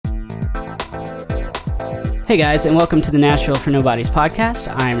Hey guys, and welcome to the Nashville for Nobodies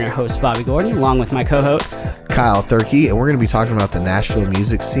podcast. I am your host, Bobby Gordon, along with my co-host, Kyle Thurkey, and we're going to be talking about the Nashville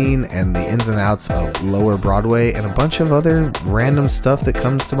music scene and the ins and outs of Lower Broadway and a bunch of other random stuff that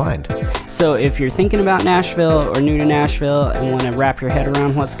comes to mind. So if you're thinking about Nashville or new to Nashville and want to wrap your head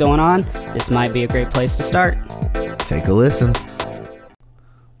around what's going on, this might be a great place to start. Take a listen.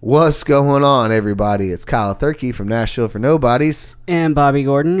 What's going on, everybody? It's Kyle Thurkey from Nashville for Nobodies. And Bobby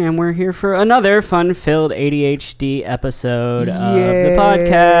Gordon, and we're here for another fun-filled ADHD episode of the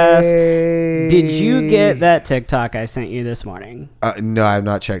podcast. Did you get that TikTok I sent you this morning? No, I have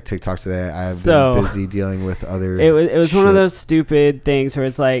not checked TikTok today. I have been busy dealing with other It was shit. one of those stupid things where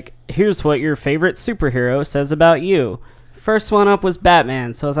it's like, here's what your favorite superhero says about you. First one up was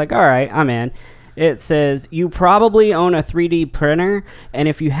Batman, so I was like, all right, I'm in. It says, you probably own a 3D printer, and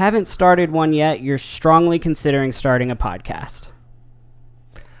if you haven't started one yet, you're strongly considering starting a podcast.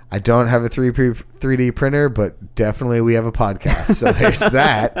 I don't have a 3D printer, but definitely we have a podcast. So there's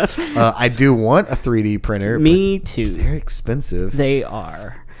that. I do want a 3D printer. Me too. They're expensive. They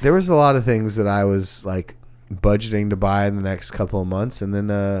are. There was a lot of things that I was like budgeting to buy in the next couple of months, and then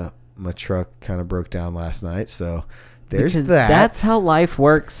my truck kind of broke down last night. So there's because that. That's how life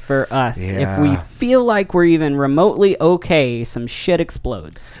works for us. Yeah. If we feel like we're even remotely okay, some shit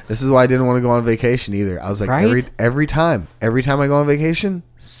explodes. This is why I didn't want to go on vacation either. I was like, right? every time I go on vacation,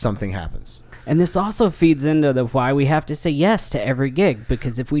 something happens. And this also feeds into the why we have to say yes to every gig,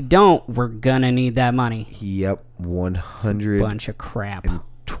 because if we don't, we're gonna need that money. Yep, 100 bunch of crap.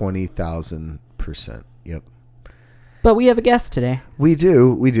 20,000%. Yep. But we have a guest today. We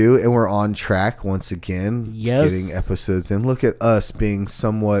do, and we're on track once again. Yes. Getting episodes in. Look at us being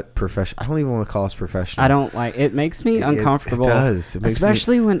somewhat professional. I don't even want to call us professional. I don't like it. Makes me uncomfortable. It does. It makes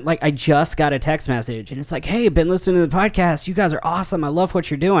especially when like I just got a text message and it's like, "Hey, been listening to the podcast. You guys are awesome. I love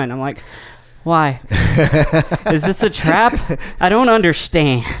what you're doing." I'm like, "Why? Is this a trap? I don't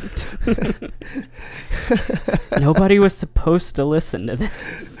understand." Nobody was supposed to listen to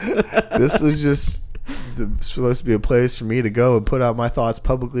this. This was just supposed to be a place for me to go and put out my thoughts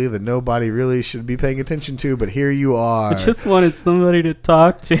publicly that nobody really should be paying attention to, but here you are. I just wanted somebody to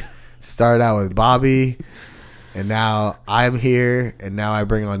talk to. Started out with Bobby, and now I'm here, and now I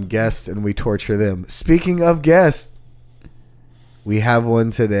bring on guests and we torture them. Speaking of guests, we have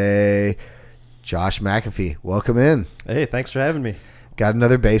one today. Josh McAfee, welcome in. Hey, thanks for having me. Got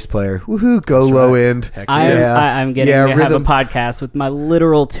another bass player. Woohoo, go That's low right. end. I'm getting to have a rhythm. podcast with my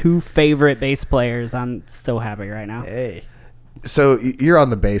literal two favorite bass players. I'm so happy right now. Hey. So you're on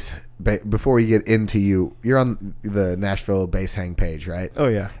the bass. Before we get into you're on the Nashville bass hang page, right? Oh,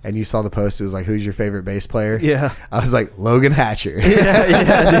 yeah. And you saw the post. It was like, who's your favorite bass player? Yeah. I was like, Logan Hatcher.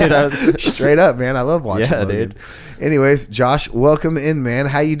 Yeah, dude. Straight up, man. I love watching Logan. Dude. Anyways, Josh, welcome in, man.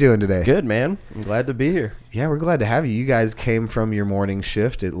 How you doing today? Good, man. I'm glad to be here. Yeah, we're glad to have you. You guys came from your morning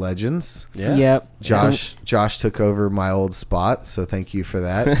shift at Legends. Yeah. Yep. Josh took over my old spot, so thank you for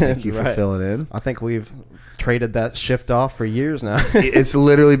that. Thank you for Right. filling in. I think we've traded that shift off for years now. It's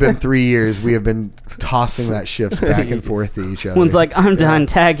literally been 3 years. We have been tossing that shift back and forth to each other. One's like, I'm done.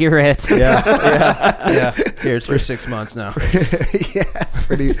 Tag, you're it. Yeah. Here, it's for 6 months now. Yeah,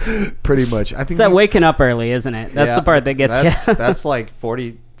 pretty much. I think It's that waking up early, isn't it? That's the part that gets you. That's like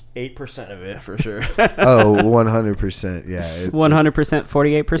 48% of it for sure. Oh, 100%. Yeah. 100%,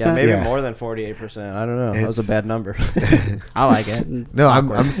 48%? Yeah, maybe Yeah. more than 48%. I don't know. That was a bad number. I like it. It's No,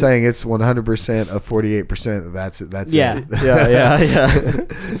 awkward. I'm saying it's 100% of 48%. That's Yeah. it. Yeah.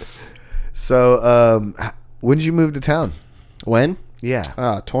 So, when did you move to town? When? Yeah.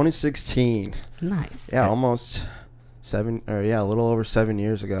 2016. Nice. Yeah, almost a little over 7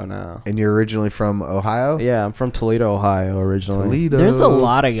 years ago now. And you're originally from Ohio? Yeah, I'm from Toledo, Ohio originally. Toledo. There's a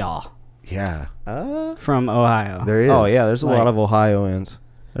lot of y'all Yeah. from Ohio. There is. Oh yeah, there's a Like- lot of Ohioans.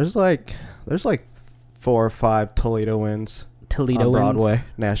 There's like 4 or 5 Toledoans on Toledoans. Broadway.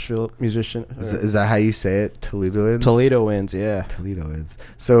 Nashville musician. Is that how you say it? Toledoans? Toledoans, yeah. Toledoans.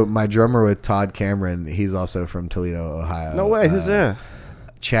 So my drummer with Todd Cameron, he's also from Toledo, Ohio. No way, who's that?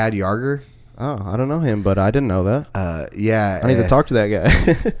 Chad Yarger. Oh, I don't know him, but I didn't know that. Yeah. I need to talk to that guy.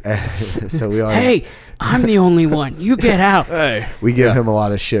 So we always, Hey, I'm the only one. You get out. Hey. we give him a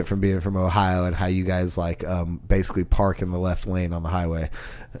lot of shit from being from Ohio and how you guys like basically park in the left lane on the highway.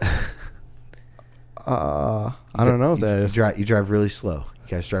 I don't know what that is. You drive really slow.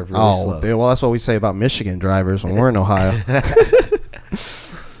 You guys drive really slow. Dude, well, that's what we say about Michigan drivers when we're in Ohio.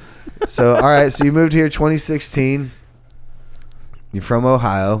 So, all right. So you moved here 2016. You're from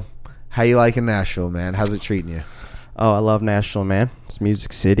Ohio. How you liking Nashville, man? How's it treating you? Oh, I love Nashville, man. It's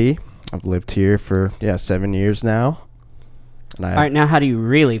Music City. I've lived here for 7 years now. And All right, now how do you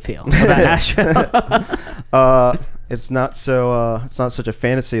really feel about Nashville? It's not such a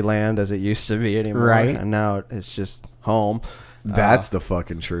fantasy land as it used to be anymore. Right. And now it's just home. That's the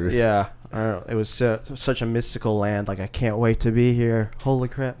fucking truth. Yeah. I don't know, it was such a mystical land. Like, I can't wait to be here. Holy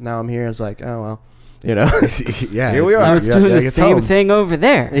crap. Now I'm here. It's like, oh, well. You know? Yeah. Here we are. I was doing the same thing over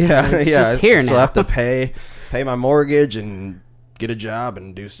there. Yeah. It's yeah. just here So now. I have to pay my mortgage and get a job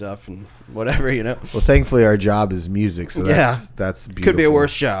and do stuff and whatever, you know? Well, thankfully, our job is music, so that's beautiful. Could be a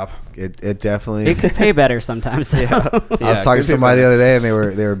worse job. It definitely. It could pay better sometimes. Though. Yeah. I was talking to somebody the other day, and they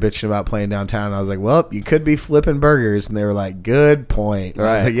were bitching about playing downtown. And I was like, "Well, you could be flipping burgers," and they were like, "Good point." And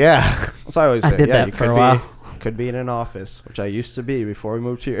I was Right. like, "Yeah." That's what I always say. I did that you for a while. Could be in an office, which I used to be before we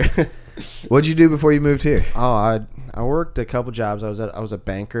moved here. What'd you do before you moved here? Oh, I worked a couple jobs. I was a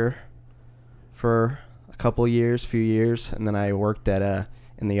banker for a few years, and then I worked at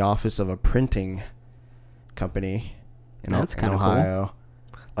in the office of a printing company in That's kinda cool. Ohio.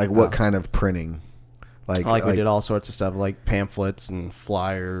 Like, what kind of printing? Like we did all sorts of stuff, like pamphlets and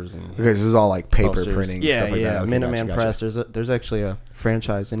flyers and Okay, this is all like paper posters. printing. Yeah, and stuff like yeah. That. Okay, Minuteman gotcha. Press. There's actually a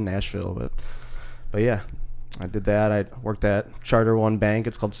franchise in Nashville, but yeah, I did that. I worked at Charter One Bank.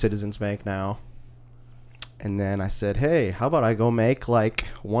 It's called Citizens Bank now. And then I said, hey, how about I go make like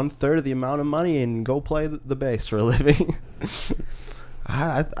 1/3 of the amount of money and go play the bass for a living?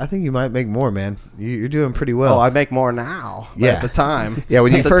 I think you might make more, man. You're doing pretty well. I make more now. But Yeah. at the time. Yeah,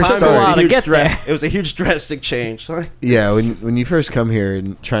 when you at the first time, started- it was a Wow, to huge get there. it was a huge drastic change. Yeah, when you first come here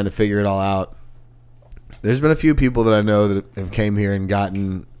and trying to figure it all out, there's been a few people that I know that have came here and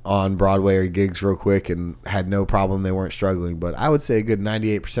gotten on Broadway or gigs real quick and had no problem. They weren't struggling. But I would say a good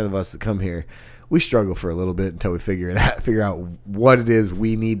 98% of us that come here, we struggle for a little bit until we figure out what it is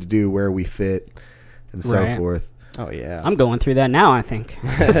we need to do, where we fit, and so Right. forth. Oh, yeah. I'm going through that now, I think.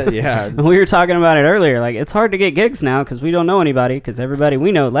 Yeah. We were talking about it earlier. Like, it's hard to get gigs now because we don't know anybody because everybody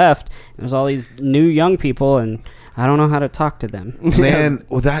we know left. There's all these new young people, and I don't know how to talk to them. Man,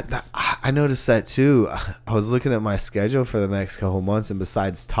 well, that I noticed that too. I was looking at my schedule for the next couple months, and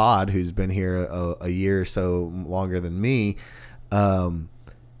besides Todd, who's been here a year or so longer than me,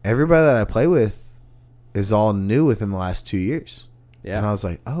 everybody that I play with is all new within the last 2 years. Yeah. And I was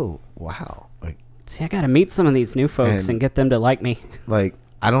like, oh, wow. See, I got to meet some of these new folks and get them to like me. Like,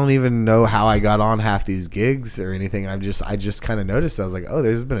 I don't even know how I got on half these gigs or anything. I just kind of noticed. I was like, oh,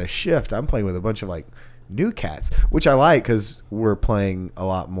 there's been a shift. I'm playing with a bunch of like new cats, which I like because we're playing a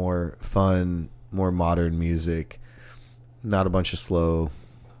lot more fun, more modern music, not a bunch of slow,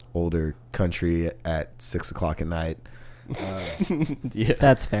 older country at 6 o'clock at night. Yeah.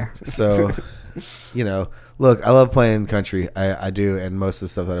 That's fair. So, you know, look, I love playing country. I do, and most of the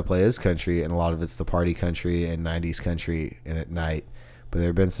stuff that I play is country, and a lot of it's the party country and 90s country and at night. But there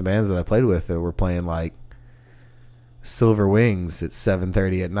have been some bands that I played with that were playing like Silver Wings at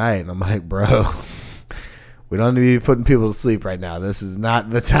 7:30 at night, and I'm like, bro, we don't need to be putting people to sleep right now. This is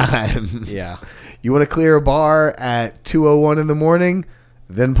not the time. Yeah. You want to clear a bar at 2:01 in the morning,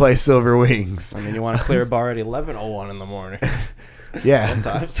 then play Silver Wings. I mean, you want to clear a bar at 11:01 in the morning. Yeah.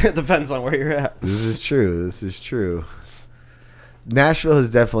 Sometimes. It depends on where you're at. This is true. Nashville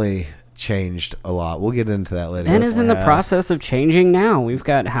has definitely changed a lot. We'll get into that later. And Let's- is in the process of changing now. We've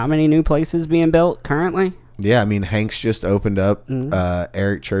got how many new places being built currently? Yeah, I mean, Hank's just opened up. Mhm.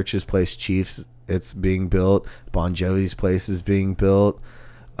 Eric Church's place, Chiefs, it's being built. Bon Jovi's place is being built.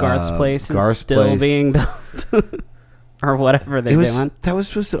 Garth's place is Garth's still place- being built. Or whatever they're doing. That was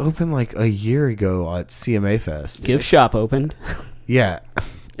supposed to open like a year ago at CMA Fest. Gift shop opened. Yeah.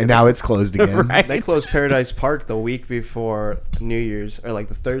 And now it's closed again. Right. They closed Paradise Park the week before New Year's, or like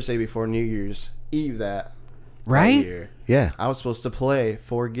the Thursday before New Year's Eve that Right? year. Yeah. I was supposed to play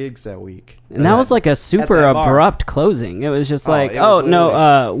 4 gigs that week. And that was like a super that bar. abrupt closing. It was just Oh, like, it was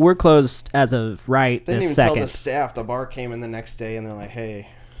no, we're closed as of right They didn't this even tell second. the staff. The bar came in the next day and they're like, hey.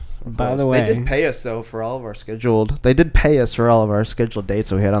 we're By closed. the way, They did pay us though for all of our scheduled. They did pay us for all of our scheduled dates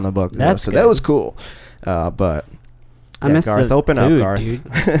that we had on the book. That's so good. that was cool. But I yeah, miss Garth. the Open food, up, Garth. dude.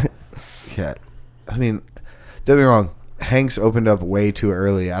 Yeah. I mean, don't get me wrong. Hank's opened up way too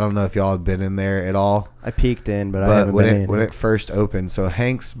early. I don't know if y'all have been in there at all. I peeked in, but I But haven't when been it in. when it first opened, so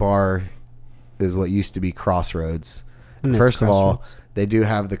Hank's bar is what used to be Crossroads. I miss First of all, Crossroads. they do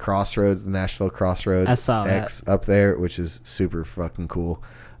have the Crossroads, the Nashville Crossroads I saw that. X up there, which is super fucking cool.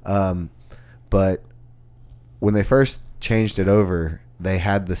 But when they first changed it over, they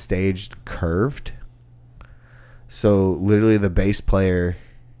had the stage curved. So literally the bass player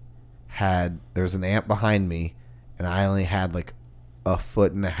there was an amp behind me, and I only had like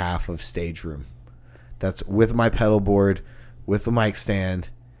 1.5 feet of stage room. That's with my pedal board, with the mic stand,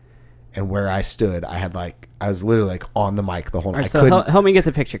 and where I stood, I was literally like on the mic the whole All right, night. so help me get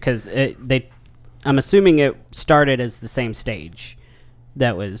the picture because they I'm assuming it started as the same stage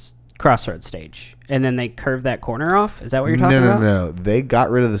that was Crossroads stage, and then they curved that corner off. Is that what you're talking about? No. They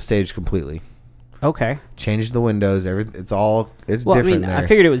got rid of the stage completely. Okay. Changed the windows. It's Well, different I mean, there. I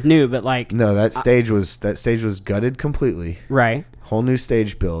figured it was new, but like, No, that stage was gutted completely. right. Whole new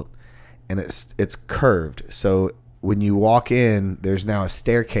stage built, and it's curved. So when you walk in, there's now a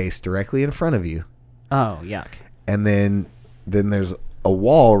staircase directly in front of you, Oh, yuck. and then there's a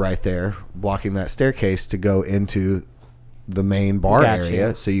wall right there blocking that staircase to go into the main bar Gotcha.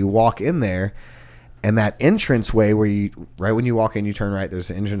 area. So you walk in there, and that entranceway right when you walk in, you turn right. There's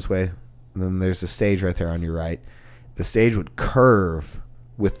an entranceway, and then there's a stage right there on your right. The stage would curve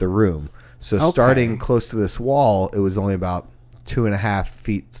with the room. So Okay. starting close to this wall, it was only about 2.5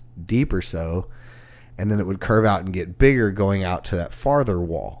 feet deep or so, and then it would curve out and get bigger going out to that farther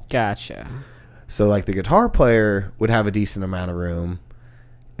wall. Gotcha. So like the guitar player would have a decent amount of room,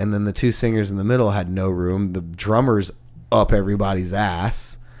 and then the two singers in the middle had no room. The drummers up everybody's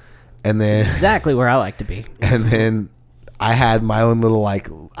ass, and then Exactly where I like to be. and then I had my own little I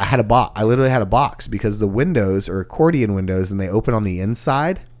literally had a box because the windows are accordion windows and they open on the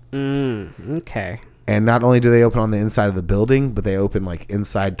inside. Okay. And not only do they open on the inside of the building, but they open like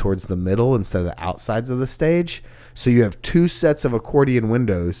inside towards the middle instead of the outsides of the stage. So you have two sets of accordion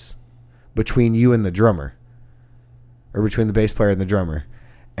windows between you and the drummer, or between the bass player and the drummer.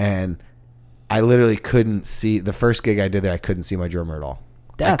 And I literally couldn't see the first gig I did there. I couldn't see my drummer at all.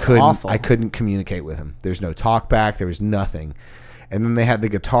 That's I awful. couldn't communicate with him. There's no talk back. There was nothing. And then they had the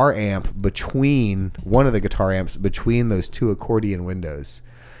guitar amp between one of the guitar amps between those two accordion windows.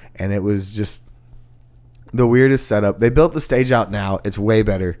 And it was just the weirdest setup. They built the stage out now. It's way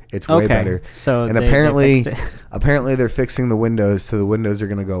better. It's way better. So and they apparently fixed it. apparently they're fixing the windows, so the windows are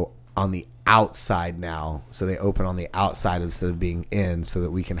going to go on the outside now. So they open on the outside instead of being in, so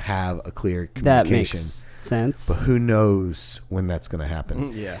that we can have a clear That communication. makes sense. But who knows when that's going to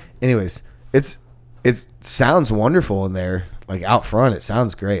happen. Yeah. Anyways, it sounds wonderful in there. Like out front, it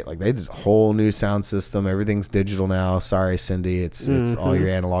sounds great. Like they did a whole new sound system. Everything's digital now. Sorry, Cindy. It's all your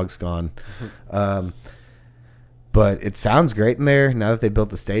analog's gone. But it sounds great in there now that they built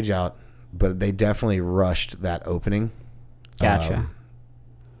the stage out. But they definitely rushed that opening. Gotcha.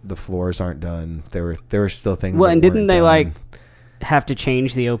 The floors aren't done. There were still things. Well, that and didn't weren't they done. like have to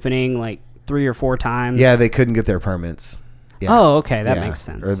change the opening like 3 or 4 times? Yeah, they couldn't get their permits. Yeah. Oh, okay, that Yeah. makes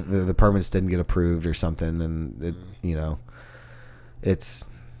sense. Or the permits didn't get approved or something, and it, it's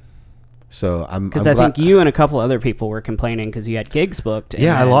so I'm Because I'm I think glad- you and a couple other people were complaining because you had gigs booked. and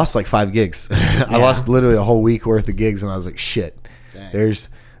Yeah, I then- lost like 5 gigs. I lost literally a whole week worth of gigs, and I was like, shit. Dang.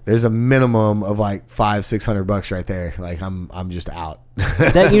 There's a minimum of like $500-600 right there. Like I'm just out.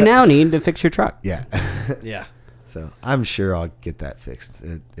 that you now need to fix your truck. Yeah. Yeah. So I'm sure I'll get that fixed.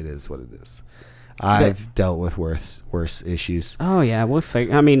 It is what it is. I've dealt with worse issues. Oh yeah, we'll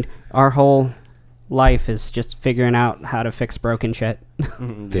figure. I mean, our whole life is just figuring out how to fix broken shit,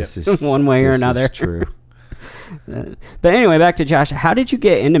 This is one way or this is another. true. But anyway, back to Josh. How did you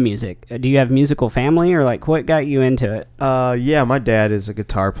get into music? Do you have musical family, or like what got you into it? Yeah, my dad is a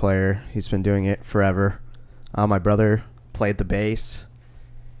guitar player. He's been doing it forever. My brother played the bass.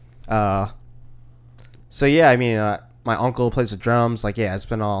 So yeah, I mean, my uncle plays the drums. Like, yeah, it's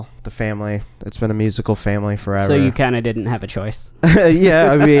been all the family. It's been a musical family forever. So you kind of didn't have a choice.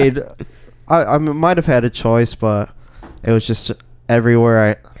 Yeah, I mean, I might have had a choice, but it was just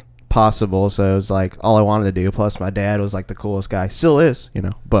everywhere possible. So it was like all I wanted to do. Plus, my dad was like the coolest guy. Still is,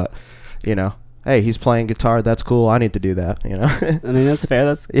 But, hey, he's playing guitar. That's cool. I need to do that, I mean, that's fair.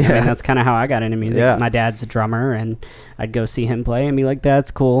 I mean, that's kind of how I got into music. Yeah. My dad's a drummer, and I'd go see him play and be like,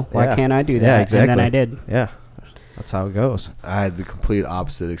 "That's cool. Why Yeah. can't I do that?" Yeah, exactly. And then I did. Yeah, that's how it goes. I had the complete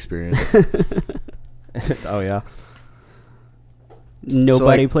opposite experience. Oh, yeah.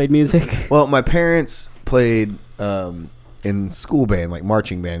 Nobody played music. Well, my parents played in school band, like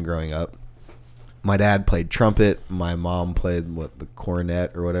marching band growing up. My dad played trumpet. My mom played the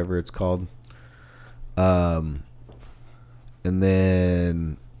cornet or whatever it's called. And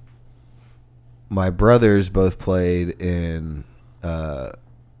then my brothers both played in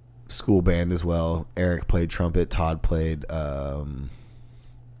school band as well. Eric played trumpet. Todd played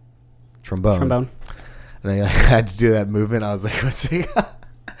trombone. And I had to do that movement. I was like, what's he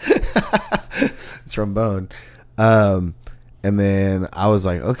trombone. And then I was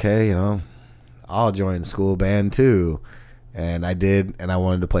like, okay, I'll join school band too. And I did, and I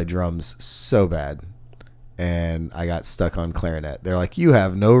wanted to play drums so bad. And I got stuck on clarinet. They're like, you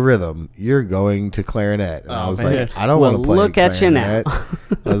have no rhythm. You're going to clarinet. And I was man. like, I don't Well, want to play look at you now. clarinet.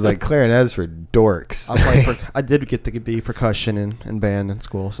 I was like, clarinet's for dorks. I did get to be percussion in band in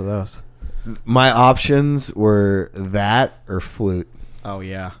school, so that was my options were that or flute. Oh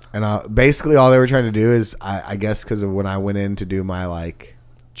yeah. And basically all they were trying to do is, I guess because of when I went in to do my like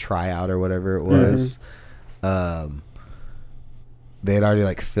tryout or whatever it was, they had already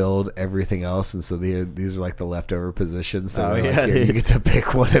like filled everything else, and so these were like the leftover positions. So Oh, like, yeah, you dude. get to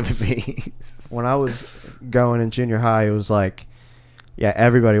pick one of these. When I was going in junior high, it was like, yeah,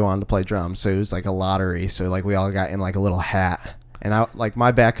 everybody wanted to play drums, so it was like a lottery. So like we all got in like a little hat, and I like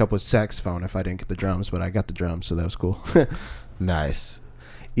my backup was saxophone if I didn't get the drums, but I got the drums, so that was cool. Nice.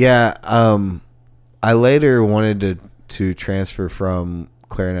 Yeah. I later wanted to transfer from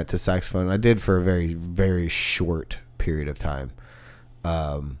clarinet to saxophone. I did for a very, very short period of time.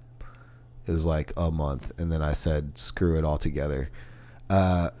 It was like a month, and then I said, screw it all together.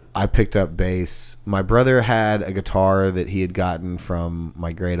 I picked up bass. My brother had a guitar that he had gotten from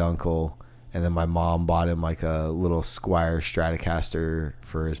my great uncle, and then my mom bought him like a little Squier Stratocaster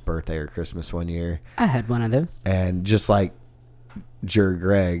for his birthday or Christmas one year. I had one of those. And just like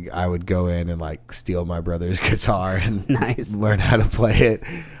Greg, I would go in and like steal my brother's guitar and Nice. learn how to play it.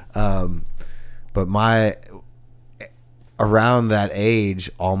 But around that age,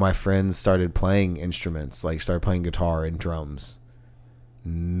 all my friends started playing instruments, like started playing guitar and drums.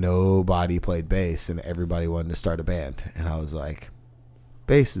 Nobody played bass, and everybody wanted to start a band. And I was like,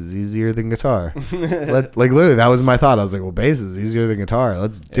 bass is easier than guitar. Like literally, that was my thought. I was like, well, bass is easier than guitar.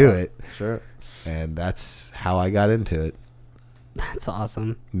 Let's do it. Sure. And that's how I got into it. That's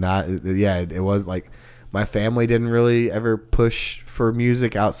awesome. It was like my family didn't really ever push for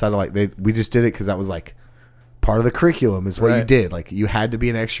music outside of like we just did it because that was like part of the curriculum is what you Right. did. Like you had to be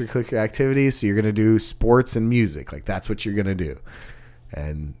an extracurricular activity, so you're gonna do sports and music. Like that's what you're gonna do,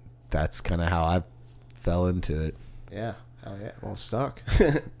 and that's kind of how I fell into it. Yeah. Oh yeah. Well, stuck.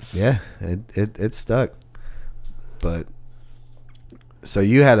 Yeah, it stuck. But so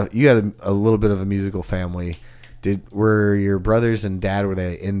you had a little bit of a musical family. Were your brothers and dad, were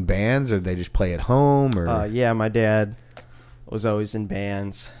they in bands, or did they just play at home? Or Yeah, my dad was always in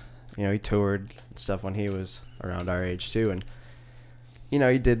bands. You know, he toured and stuff when he was around our age too, and you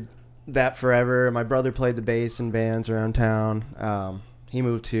know, he did that forever. My brother played the bass in bands around town. He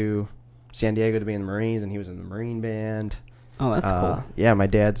moved to San Diego to be in the Marines, and he was in the Marine band. Oh, that's cool. Yeah, my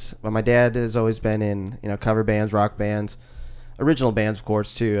dad has always been in, you know, cover bands, rock bands, original bands, of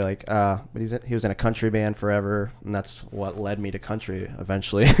course, too. Like, but he was in a country band forever, and that's what led me to country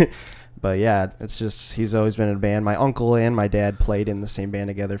eventually. But yeah, it's just he's always been in a band. My uncle and my dad played in the same band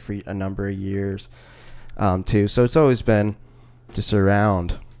together for a number of years, too. So it's always been just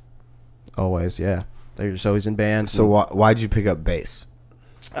around. Always, yeah. They're just always in bands. so why'd you pick up bass?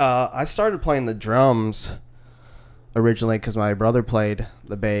 I started playing the drums originally because my brother played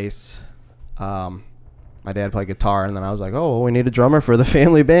the bass. My dad played guitar, and then I was like, oh, well, we need a drummer for the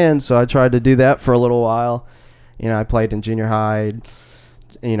family band. So I tried to do that for a little while. You know, I played in junior high,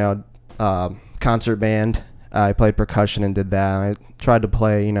 you know, concert band. I played percussion and did that. I tried to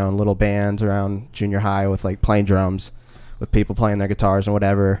play, you know, in little bands around junior high with like playing drums with people playing their guitars and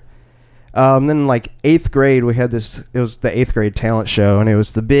whatever. Then like 8th grade, we had it was the 8th grade talent show, and it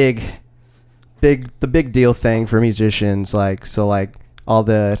was the big deal thing for musicians. Like, so like all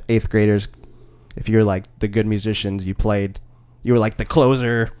the 8th graders, if you're like the good musicians, you were like the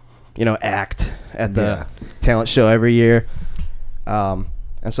closer, you know, act at the talent show every year.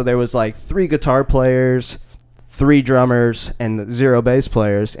 And so there was like 3 guitar players, 3 drummers, and 0 bass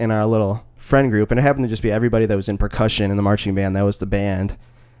players in our little friend group. And it happened to just be everybody that was in percussion in the marching band. That was the band.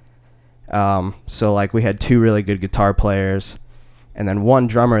 So like we had 2 really good guitar players, and then 1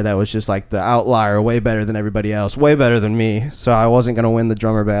 drummer that was just like the outlier, way better than everybody else, way better than me. So I wasn't going to win the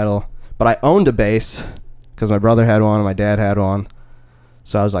drummer battle, but I owned a bass because my brother had one and my dad had one.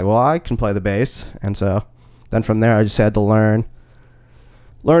 So I was like, well, I can play the bass. And so then from there, I just had to learn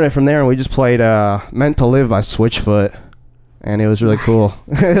it from there. And we just played Meant to Live by Switchfoot, and it was really cool.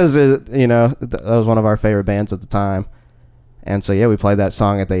 It was, you know, that was one of our favorite bands at the time. And so, yeah, we played that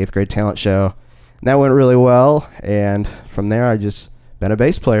song at the 8th grade talent show. And that went really well. And from there, I just been a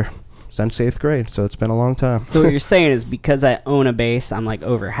bass player since 8th grade. So it's been a long time. So what you're saying is because I own a bass, I'm like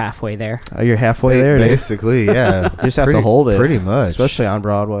over halfway there. You're halfway there, dude. Basically, yeah. You just have to hold it. Pretty much. Especially on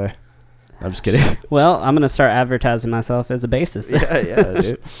Broadway. I'm just kidding. Well, I'm going to start advertising myself as a bassist. Yeah,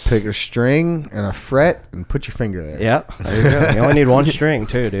 dude. Pick a string and a fret and put your finger there. Yeah, there you go. You only need 1 string,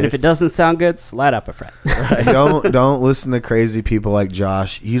 too, dude. And if it doesn't sound good, slide up a fret. Don't listen to crazy people like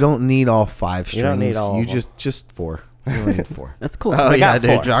Josh. You don't need all 5 strings. You don't need all You of them. just 4. You only need 4. That's cool. Oh, I yeah, got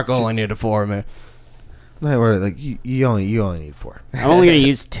 4. dude. Jocko only needed 4, man. No, we're like you only need 4. I'm only going to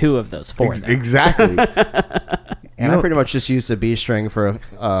use 2 of those 4. Exactly. And I pretty much just used the B string for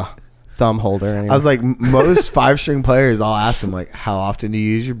thumb holder. Anyway. I was like, most 5-string players, I'll ask them, like, how often do you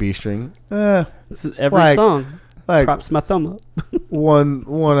use your B string? This is every Like- song. Like, Props my thumb up. one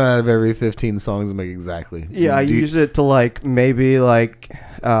out of every 15 songs make exactly. Yeah, I use it to like maybe like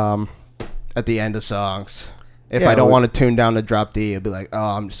at the end of songs. If I don't want to tune down the drop D, it'd be like, oh,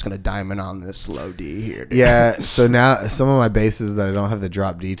 I'm just gonna diamond on this low D here. Dude. Yeah, so now some of my basses that I don't have the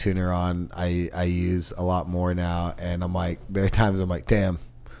drop D tuner on, I use a lot more now, and I'm like, there are times I'm like, damn,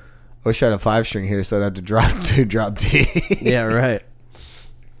 I wish I had a 5-string here so I'd have to drop D. Yeah, right.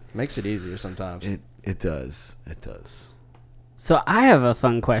 Makes it easier sometimes. It does. So I have a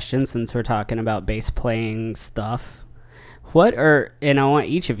fun question since we're talking about bass playing stuff. And I want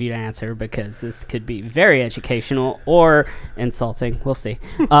each of you to answer because this could be very educational or insulting. We'll see.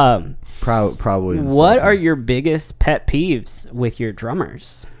 Probably. What insulting. are your biggest pet peeves with your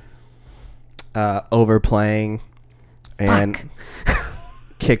drummers? Overplaying and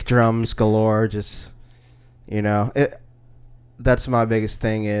kick drums galore. Just, that's my biggest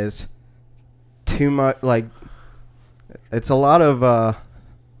thing is too much. Like, it's a lot of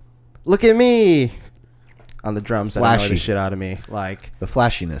look at me on the drums that annoy Flashy. the shit out of me. Like the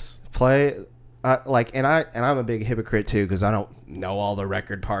flashiness? play, and I'm a big hypocrite too because I don't know all the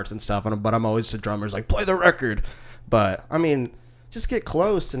record parts and stuff. But I'm always to drummers like play the record. But I mean, just get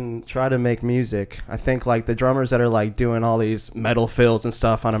close and try to make music. I think like the drummers that are like doing all these metal fills and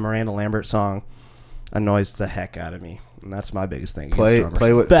stuff on a Miranda Lambert song annoys the heck out of me. And that's my biggest thing. Play what But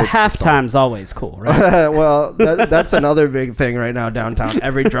fits the song. halftime's always cool, right? Well, that's another big thing right now downtown.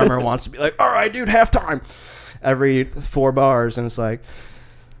 Every drummer wants to be like, all right, dude, halftime. Every 4 bars. And it's like,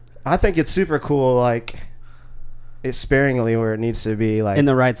 I think it's super cool, like, it's sparingly where it needs to be. Like In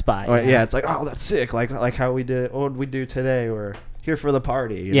the right spot. yeah, it's like, oh, that's sick. Like how we did, what we do today. We're here for the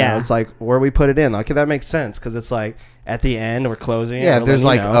party. You Yeah. know? It's like where we put it in. Like, that makes sense because it's like at the end, we're closing. Yeah, it, if there's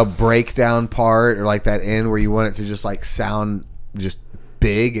letting like you know. a breakdown part or like that end where you want it to just like sound just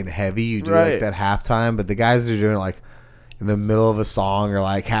big and heavy, you do Right. like that halftime. But the guys that are doing it like in the middle of a song or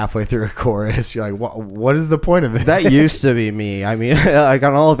like halfway through a chorus, you're like, what is the point of this? That used to be me. I mean, like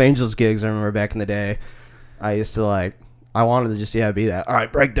on all of Angel's gigs, I remember back in the day, I used to like, I wanted to just be that. All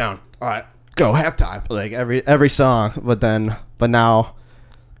right, breakdown. All right, go halftime. Like every song, but now,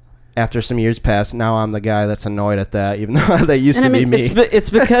 after some years pass, now I'm the guy that's annoyed at that, even though that used And to I mean, be me. it's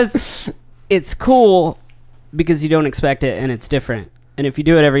because it's cool because you don't expect it and it's different. And if you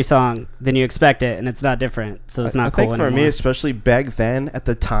do it every song, then you expect it and it's not different, so it's not I cool think for anymore. me, especially back then at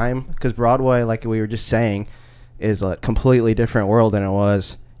the time, because Broadway, like we were just saying, is a completely different world than it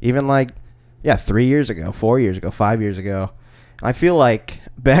was even 3 years ago, 4 years ago, 5 years ago. I feel like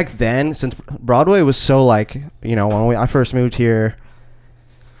back then, since Broadway was so when I first moved here,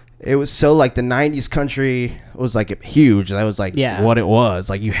 it was so the 90s country was huge. That was what it was.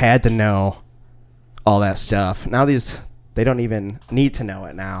 Like, you had to know all that stuff. Now they don't even need to know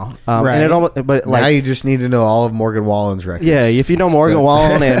it now. Right. And it almost, but now you just need to know all of Morgan Wallen's records. yeah, if you know Morgan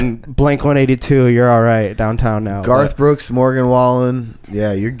Wallen and Blink 182, you're all right downtown now. Garth Brooks, Morgan Wallen,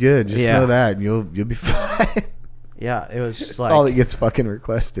 yeah, you're good. Just Yeah. know that and you'll be fine. Yeah, it was just That's all that gets fucking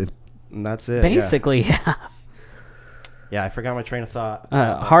requested. and that's it. Basically, yeah. Yeah, I forgot my train of thought.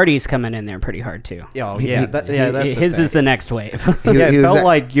 Hardy's coming in there pretty hard too. Yeah, that's His is the next wave. Yeah, He it was felt at-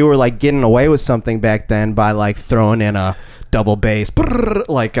 like you were getting away with something back then by throwing in a double bass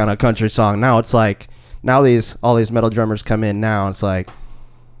on a country song. Now it's now all these metal drummers come in now. It's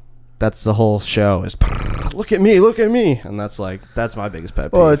that's the whole show is look at me, and that's my biggest pet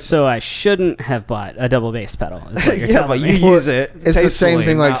peeve. Well, it's So I shouldn't have bought a double bass pedal. Is what you're yeah, but telling you me. use it. It's the same tastefully,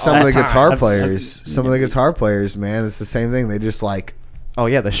 thing like not some all of the time. guitar players. Some of the guitar players, man, it's the same thing. They just Oh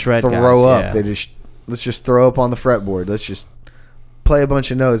yeah, the shred throw guys, up. yeah. They just let's just throw up on the fretboard. Let's just play a bunch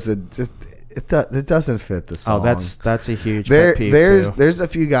of notes that just it doesn't fit the song. Oh, that's a huge There, pet peeve there's too. there's a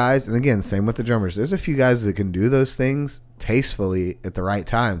few guys, and again, same with the drummers. There's a few guys that can do those things tastefully at the right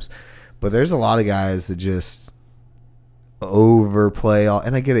times, but there's a lot of guys that just overplay all.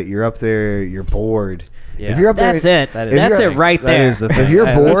 And I get it. You're up there. You're bored. Yeah. If you're up That's there, it. That is That's the it thing. right That there. is the If thing. you're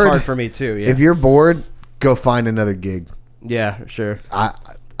That's bored- hard for me too. Yeah. if you're bored, go find another gig. yeah, sure. I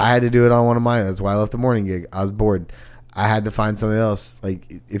had to do it on one of mine. That's why I left the morning gig. I was bored. I had to find something else.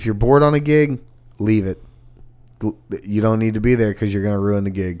 If you're bored on a gig, leave it. You don't need to be there because you're going to ruin the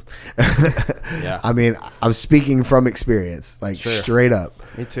gig. Yeah. I mean, I'm speaking from experience, Sure. straight up.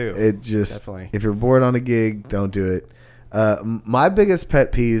 Me too. It just, Definitely. if you're bored on a gig, don't do it. My biggest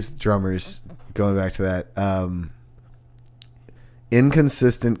pet peeves, drummers, going back to that,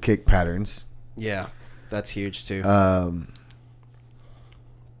 inconsistent kick patterns. Yeah, that's huge too.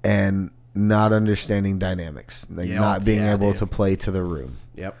 And not understanding dynamics, Yeah, not being yeah, able dude. to play to the room.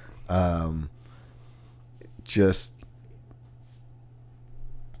 Yep. Just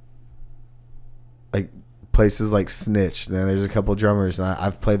like places like Snitch. And there's a couple drummers, and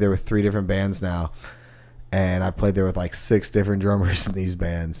I've played there with 3 different bands now, and I've played there with like 6 different drummers in these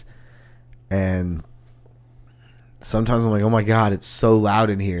bands, and sometimes I'm like, oh my god, it's so loud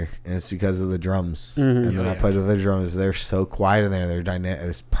in here, and it's because of the drums. And then I played with the drummers; they're so quiet in there. They're dynamic.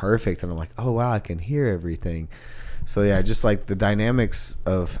 It's perfect, and I'm like, oh wow, I can hear everything. So yeah, just like the dynamics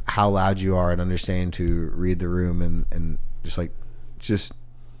of how loud you are and understanding to read the room, and just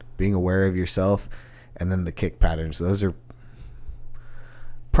being aware of yourself, and then the kick patterns. Those are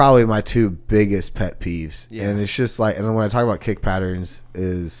probably my 2 biggest pet peeves. Yeah. And it's just like, and then when I talk about kick patterns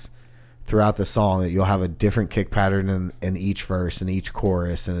is throughout the song that you'll have a different kick pattern in each verse and each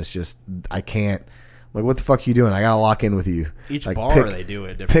chorus, and it's just, I can't, like, what the fuck are you doing? I gotta lock in with you. Each like, bar they do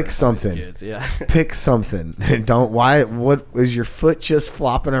it different. Pick something. Kids. Yeah. Pick something. What is your foot just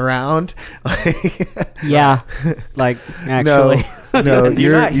flopping around? Yeah. Like, actually. No,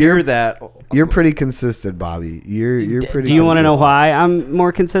 you're that. You're pretty consistent, Bobby. You're pretty. Do you want to know why I'm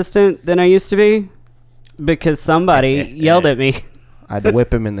more consistent than I used to be? Because somebody yelled at me. I had to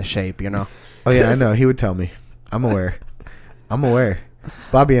whip him in the shape, you know. Oh yeah, I know. He would tell me. I'm aware.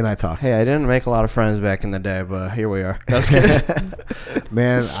 Bobby and I talk. Hey, I didn't make a lot of friends back in the day, but here we are.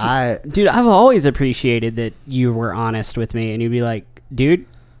 Man, dude, I've always appreciated that you were honest with me, and you'd be like, dude,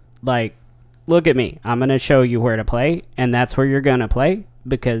 like, look at me. I'm gonna show you where to play, and that's where you're gonna play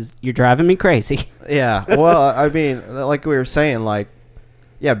because you're driving me crazy. Yeah. Well, I mean, like we were saying, like,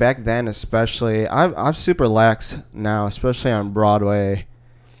 yeah, back then especially, I'm super lax now, especially on Broadway.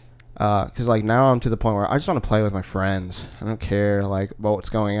 Because like now I'm to the point where I just want to play with my friends. I don't care like about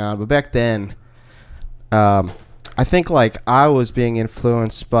what's going on. But back then, I think like I was being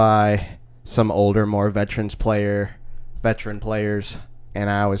influenced by some older, more veteran players, and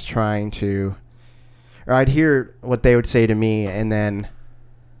I was trying to, or I'd hear what they would say to me, and then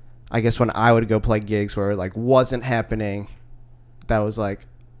I guess when I would go play gigs where it like wasn't happening, that was like,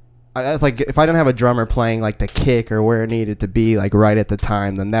 I like if I didn't have a drummer playing like the kick or where it needed to be like right at the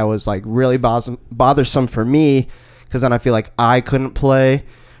time, then that was like really bothersome for me, because then I feel like I couldn't play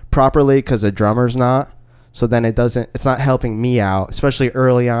properly because the drummer's not. So then it's not helping me out, especially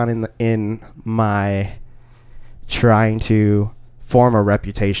early on in my trying to form a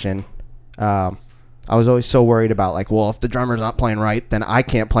reputation. I was always so worried about like, well, if the drummer's not playing right, then I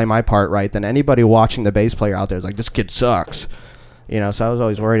can't play my part right. Then anybody watching the bass player out there is like, this kid sucks. You know, so I was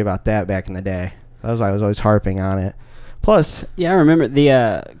always worried about that back in the day. I was always harping on it. Plus, yeah, I remember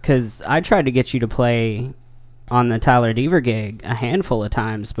because I tried to get you to play on the Tyler Deaver gig a handful of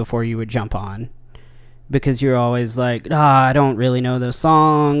times before you would jump on, because you're always like, I don't really know those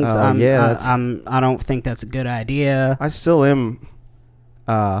songs. I don't think that's a good idea. I still am.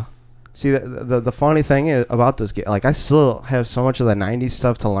 See, the funny thing is about this gig, like I still have so much of the '90s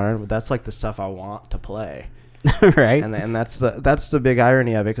stuff to learn, but that's like the stuff I want to play. Right. And that's the big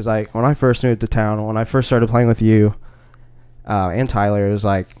irony of it, because like when I first moved to town, when I first started playing with you and Tyler, it was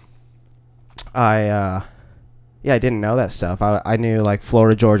like I didn't know that stuff. I knew like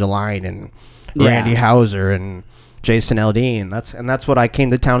Florida Georgia Line and Randy Houser and Jason Aldean. That's what I came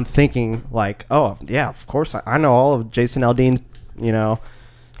to town thinking, like, oh yeah, of course I know all of Jason Aldean's, you know,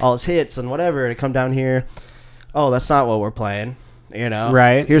 all his hits and whatever, and come down here, oh, that's not what we're playing. You know,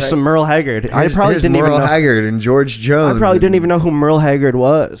 right? Here's some Merle Haggard. I probably didn't even know Merle Haggard and George Jones. I probably didn't even know who Merle Haggard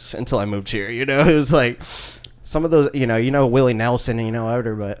was until I moved here. You know, it was like some of those. You know Willie Nelson, and you know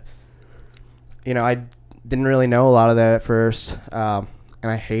Outer, but you know I didn't really know a lot of that at first, and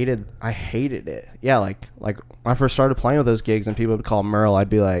I hated it. Yeah, like when I first started playing with those gigs and people would call Merle, I'd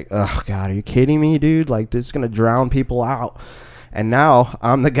be like, oh God, are you kidding me, dude? Like this is gonna drown people out. And now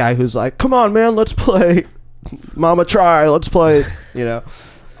I'm the guy who's like, come on, man, let's play. Mama Try, let's play. You know,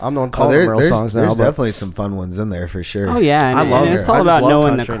 I'm the one calling Merle songs now. There's definitely some fun ones in there for sure. Oh yeah, and, I love and it's it. all about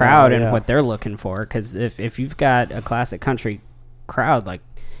knowing the crowd now, and what they're looking for. Because if you've got a classic country crowd, like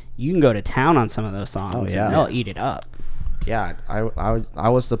you can go to town on some of those songs, and they'll eat it up. Yeah, I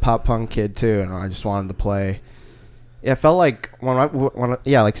was the pop punk kid too, and I just wanted to play. Yeah, it felt like when like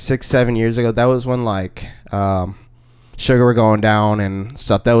 6-7 years ago, that was when like Sugar Were Going Down and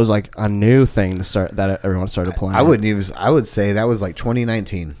stuff. That was like a new thing to start, that everyone started playing. I would say that was like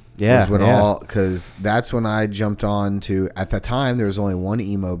 2019. Yeah, because that's when I jumped on to. At the time, there was only one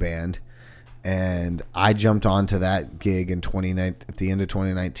emo band, and I jumped onto that gig in at the end of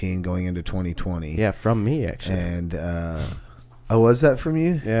 2019, going into 2020. Yeah, from me actually. And was that from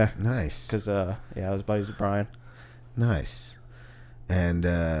you? Yeah, nice. Because I was buddies with Brian. Nice, and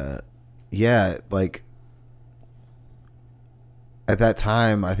yeah, like. at that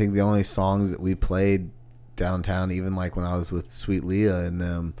time, I think the only songs that we played downtown, even like when I was with Sweet Leah and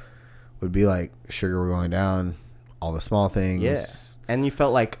them, would be like Sugar We're Going Down, All the Small Things. Yeah. And you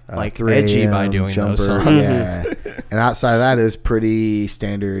felt like 3 edgy by a.m., doing Jumper, those songs. Yeah. And outside of that is pretty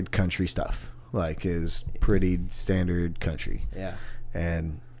standard country stuff. Like is pretty standard country. Yeah.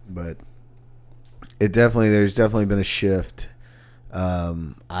 But there's definitely been a shift.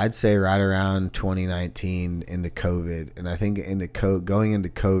 I'd say right around 2019 into COVID, and I think going into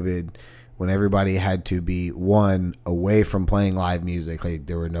COVID, when everybody had to be one away from playing live music, like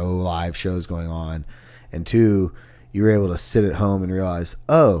there were no live shows going on, and two, you were able to sit at home and realize,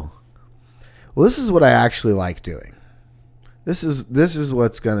 oh, well, this is what I actually like doing. This is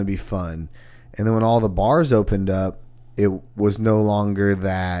what's going to be fun. And then when all the bars opened up, it was no longer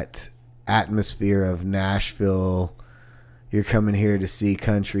that atmosphere of Nashville. You're coming here to see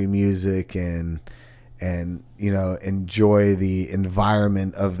country music and enjoy the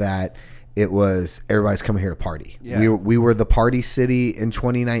environment of that. It was everybody's coming here to party. Yeah. We were the party city in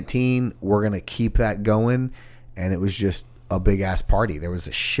 2019. We're gonna keep that going, and it was just a big ass party. There was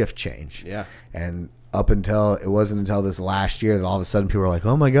a shift change. Yeah. And it wasn't until this last year that all of a sudden people were like,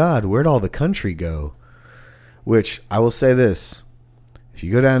 "Oh my God, where'd all the country go?" Which I will say this: if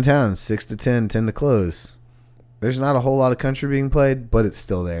you go downtown 6 to 10, 10 to close, there's not a whole lot of country being played, but it's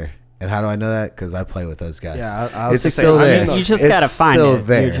still there. And how do I know that? Because I play with those guys. Yeah, it's still there. You just gotta find it.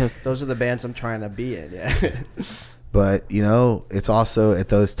 There. Those are the bands I'm trying to be in. Yeah. But it's also at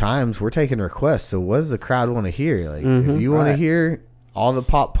those times we're taking requests. So what does the crowd want to hear? Like if you want to hear all the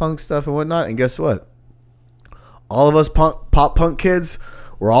pop punk stuff and whatnot, and guess what? All of us pop punk kids,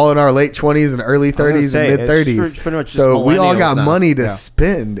 we're all in our late 20s and early 30s and mid 30s. So we all got money to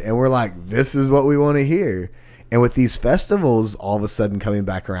spend, and we're like, this is what we want to hear. And with these festivals all of a sudden coming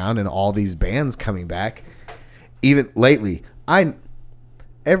back around and all these bands coming back, even lately,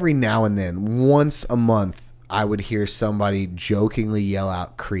 every now and then, once a month, I would hear somebody jokingly yell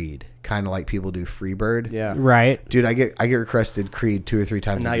out Creed, kind of like people do Freebird. Yeah. Right. Dude, I get requested Creed 2 or 3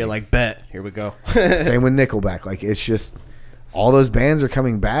 times. And now you're like, bet. Here we go. Same with Nickelback. Like, it's just all those bands are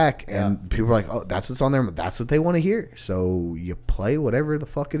coming back, and people are like, oh, that's what's on there. That's what they want to hear. So you play whatever the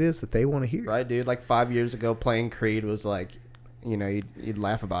fuck it is that they want to hear. Right, dude. Like 5 years ago, playing Creed was like, you'd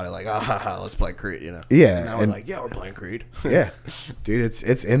laugh about it, like, let's play Creed, Yeah. And now we're like, yeah, we're playing Creed. Yeah. Dude,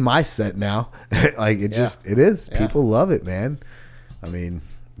 it's in my set now. Like, it is. Yeah. People love it, man. I mean,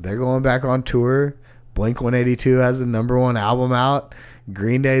 they're going back on tour. Blink-182 has the #1 album out.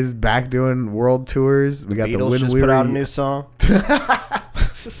 Green Day's back doing world tours. We got Beatles the When just We put Were out a new song.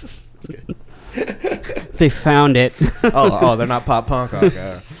 They found it. oh, they're not pop punk.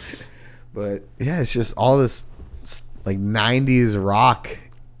 Okay. But yeah, it's just all this like 90s rock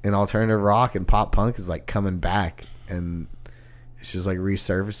and alternative rock and pop punk is like coming back, and it's just like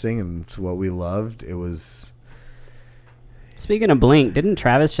resurfacing, and it's what we loved. It was. Speaking of Blink, didn't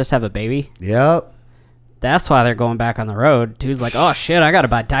Travis just have a baby? Yep. That's why they're going back on the road. Dude's like, oh shit, I gotta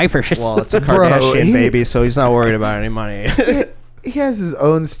buy diapers. Well, it's a Kardashian baby, so he's not worried about any money. He has his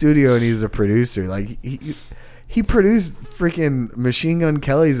own studio and he's a producer. Like he produced freaking Machine Gun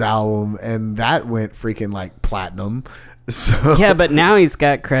Kelly's album, and that went freaking like platinum. So yeah, but now he's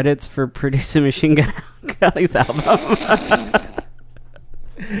got credits for producing Machine Gun Kelly's album.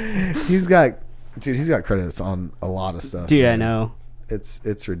 He's got credits on a lot of stuff. Dude, man. I know.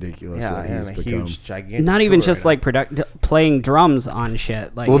 It's ridiculous what he's become. Huge, gigantic. Not even just like playing drums on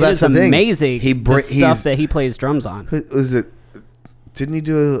shit. Like, well, that's amazing. The stuff that he plays drums on. Was it? Didn't he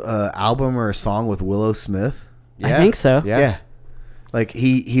do an album or a song with Willow Smith? Yeah. I think so. Yeah. Like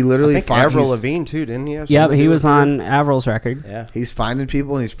he literally. I think Avril Lavigne too, didn't he? Yeah, he was on Avril's record. Yeah. He's finding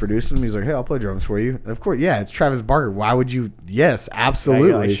people and he's producing them. He's like, hey, I'll play drums for you. And of course, yeah, it's Travis Barker. Why would you? Yes,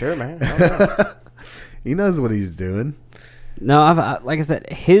 absolutely. Yeah, like, sure, man. He knows what he's doing. No, like I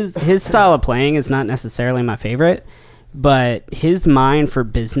said, his style of playing is not necessarily my favorite, but his mind for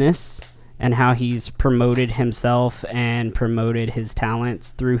business and how he's promoted himself and promoted his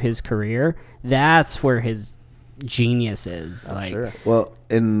talents through his career, that's where his genius is. Sure. Well,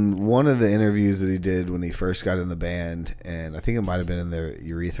 in one of the interviews that he did when he first got in the band, and I think it might have been in their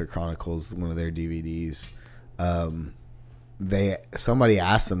Urethra Chronicles, one of their DVDs, somebody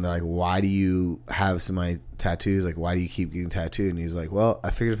asked him, they're like, why do you have so many tattoos? Like, why do you keep getting tattooed? And he's like, well, I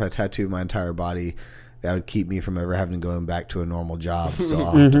figured if I tattooed my entire body, that would keep me from ever having to go back to a normal job. So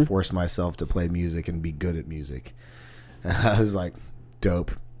I'll have to force myself to play music and be good at music. And I was like,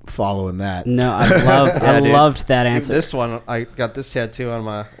 dope. following that. No, I dude. loved that Even answer. this one, I got this tattoo on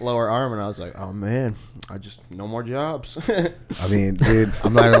my lower arm, and I was like, oh man, no more jobs. I mean, dude,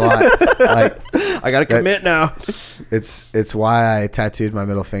 I'm not gonna lie. Like, I gotta commit now. it's why I tattooed my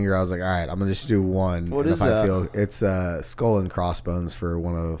middle finger. I was like, all right, I'm gonna just do one. What and is if that? I feel it's skull and crossbones for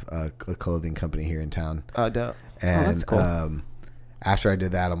one of a clothing company here in town. Don't. And that's cool. after I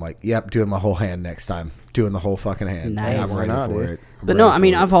did that, I'm like, yep, doing my whole hand next time. Doing the whole fucking hand. Nice. I'm ready Why not, for dude? it. I'm But no, ready I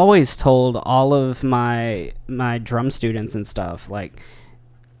mean, for it. I've always told all of my drum students and stuff, like,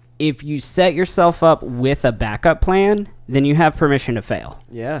 if you set yourself up with a backup plan, then you have permission to fail.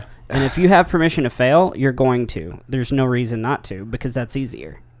 Yeah. And if you have permission to fail, you're going to. There's no reason not to, because that's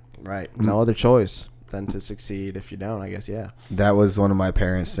easier. Right. No other choice than to succeed. If you don't, I guess, yeah. That was one of my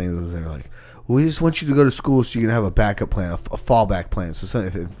parents' things. Was they're like, we just want you to go to school so you can have a backup plan, a fallback plan. So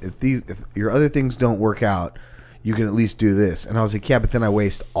if your other things don't work out, you can at least do this. And I was like, yeah, but then I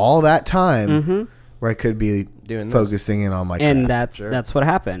waste all that time where I could be focusing in on my craft. And that's Sure. that's what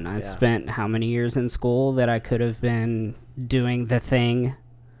happened. I Yeah. spent how many years in school that I could have been doing the thing.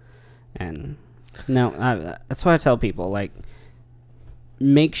 And no, that's why I tell people, like,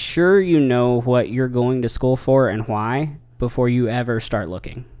 make sure you know what you're going to school for and why before you ever start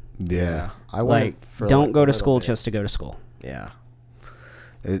looking. Yeah. I went Like, for don't like go a to little school bit. just to go to school. Yeah.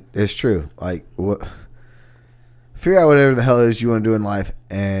 It's true. Like, figure out whatever the hell it is you want to do in life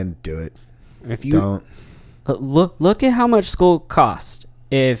and do it. If you Don't. look at how much school costs.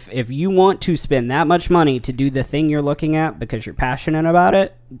 If you want to spend that much money to do the thing you're looking at because you're passionate about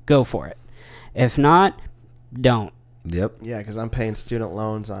it, go for it. If not, don't. Yep. Yeah, because I'm paying student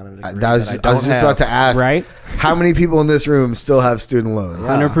loans on it. I was just about to ask, Right? how many people in this room still have student loans?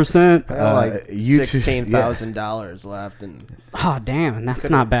 100%. I got like you too- $16,000 left, and Oh, damn. That's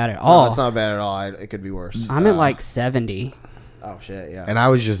not bad at all. no, it's not bad at all. It could be worse. I'm at like 70. Oh shit, yeah. And I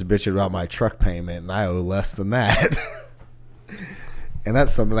was just bitching about my truck payment, and I owe less than that. And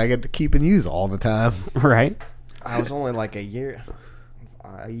that's something I get to keep and use all the time. Right? I was only like a year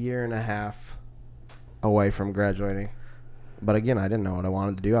and a half away from graduating. But again, I didn't know what I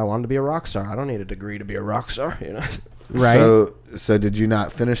wanted to do. I wanted to be a rock star. I don't need a degree to be a rock star, you know. Right. So did you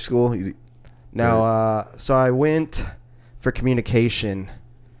not finish school? No, so I went for communication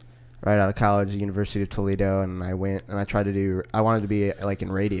right out of college, the University of Toledo, and I went and I wanted to be like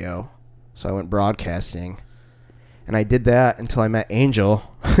in radio, so I went broadcasting, and I did that until I met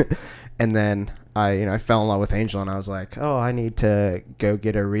Angel, and then I fell in love with Angel, and I was like, oh, I need to go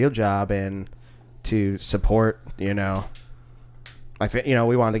get a real job and to support, we wanted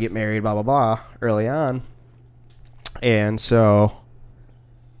to get married, blah blah blah, early on, and so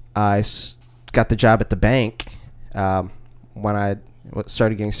I got the job at the bank when I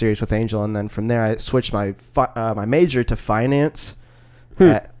started getting serious with Angel, and then from there I switched my major to finance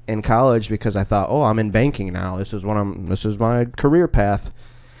in college because I thought, oh, I'm in banking now. This is my career path,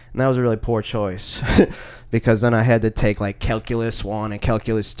 and that was a really poor choice because then I had to take like calculus 1 and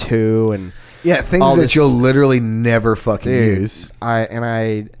calculus 2 and things all that this- you'll literally never fucking Dude, use.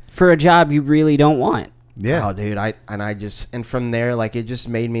 For a job you really don't want. Yeah. Oh, dude, and from there, like, it just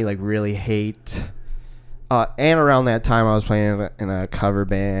made me like really hate. And around that time, I was playing in a cover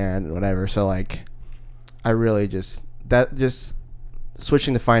band, whatever. So like, I really just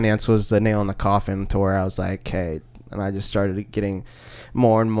switching to finance was the nail in the coffin to where I was like, okay, and I just started getting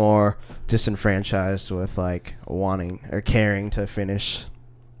more and more disenfranchised with like wanting or caring to finish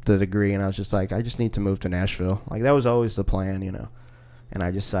the degree, and I was just like, I just need to move to Nashville. Like, that was always the plan, And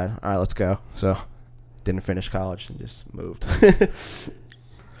I just decided, all right, let's go. So didn't finish college and just moved.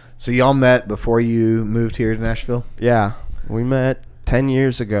 So y'all met before you moved here to Nashville? Yeah, we met 10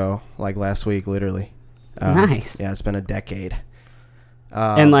 years ago, like last week, literally. Nice. Yeah, it's been a decade.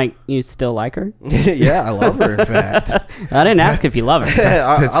 And, like, you still like her? Yeah, I love her, in fact. I didn't ask if you love her.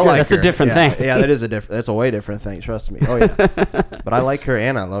 I like That's her. a different Yeah, thing. Yeah, that's a way different thing, trust me. Oh, yeah. But I like her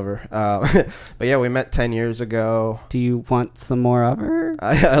and I love her. But yeah, we met 10 years ago. Do you want some more of her?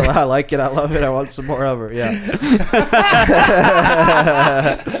 I like it. I love it. I want some more of her. Yeah.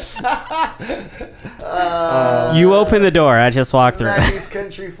 You open the door. I just walked through.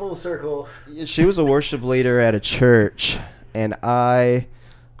 Country full circle. She was a worship leader at a church, and at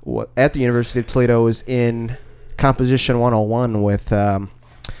the University of Toledo was in Composition 101 with the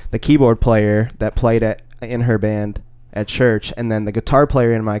keyboard player that played in her band at church, and then the guitar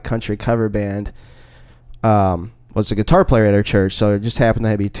player in my country cover band was the guitar player at her church. So it just happened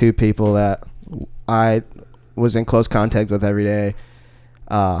to be two people that I was in close contact with every day.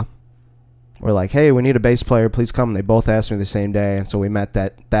 We're like, hey, we need a bass player, please come. And they both asked me the same day, and so we met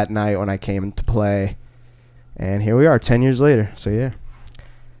that night when I came to play, and here we are 10 years later. So yeah,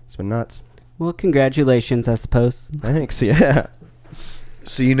 It's been nuts. Well, congratulations, I suppose. Thanks. Yeah.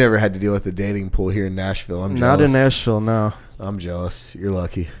 So you never had to deal with the dating pool here in Nashville. I'm Not jealous. in Nashville, no. I'm jealous. You're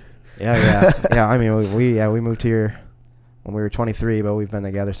lucky. Yeah. Yeah. I mean, we moved here when we were 23, but we've been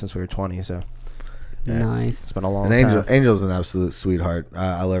together since we were 20. So Nice. it's been a long And time. Angel's an absolute sweetheart.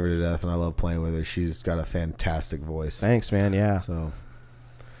 I love her to death, and I love playing with her. She's got a fantastic voice. Thanks, man. Yeah. So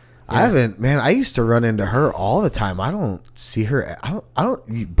Yeah. I haven't, man. I used to run into her all the time. I don't see her.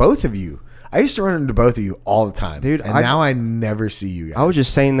 Both of you. I used to run into both of you all the time, Dude, And now I never see you guys. I was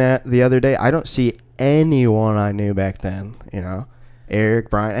just saying that the other day. I don't see anyone I knew back then. You know, Eric,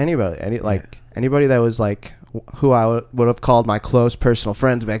 Brian, anybody, anybody that was like who I would have called my close personal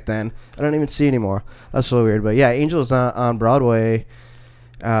friends back then. I don't even see anymore. That's so weird. But yeah, Angel's on Broadway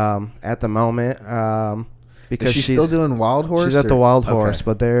at the moment because Is she still doing Wild Horse? She's at the Wild Horse, Okay.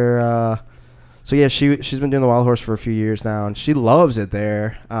 but they're. So yeah, she's been doing the Wild Horse for a few years now, and she loves it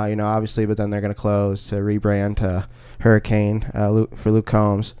there. You know, obviously, but then they're gonna close to rebrand to Hurricane for Luke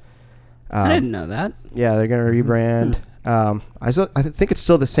Combs. I didn't know that. Yeah, they're gonna rebrand. I think it's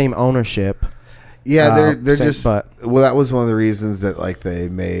still the same ownership. Yeah, they're same, just. but Well, that was one of the reasons that like they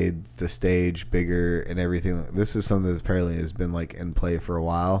made the stage bigger and everything. This is something that apparently has been like in play for a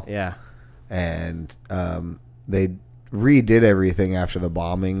while. yeah, And they redid everything after the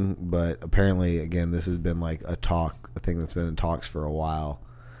bombing, but apparently, again, this has been like a thing that's been in talks for a while.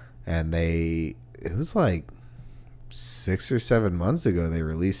 And it was like 6 or 7 months ago they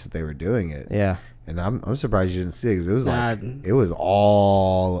released that they were doing it. yeah. And I'm surprised you didn't see it because it was Nah. it was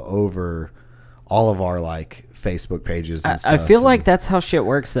all over all of our like Facebook pages and I stuff. feel and- like that's how shit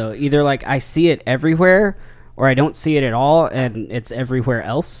works, though. Either like I see it everywhere, or I don't see it at all, and it's everywhere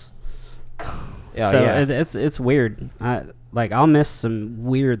else. Yeah, So yeah. it's weird. I'll miss some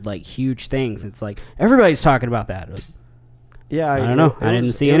weird like huge things. It's like everybody's talking about that. Yeah, I don't know. I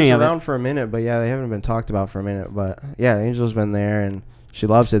didn't see any was of it. around for a minute, but yeah, they haven't been talked about for a minute. But yeah, Angel's been there and she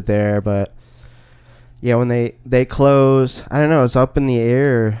loves it there. But yeah, when they close, I don't know. It's up in the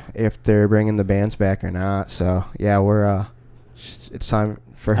air if they're bringing the bands back or not. So yeah, it's time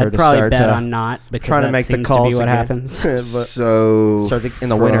for her I'd to probably start bet on not because trying that to make the seems calls to be what again. happens. But so in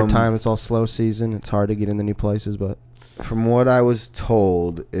the winter from- time, it's all slow season. It's hard to get into new places, but From what I was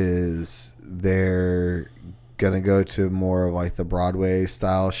told, is they're gonna go to more of like the Broadway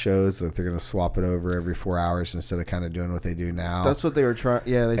style shows. Like they're gonna swap it over every 4 hours instead of kind of doing what they do now. that's what they were trying.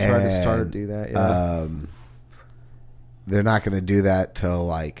 Yeah, they tried to start to do that. Yeah. They're not gonna do that till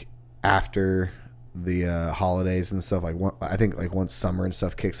like after the holidays and stuff. Like I think like once summer and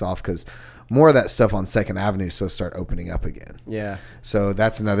stuff kicks off, because more of that stuff on Second Avenue is supposed to start opening up again. Yeah. So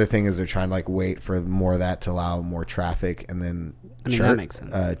that's another thing, is they're trying to like wait for more of that to allow more traffic. And then I mean, that makes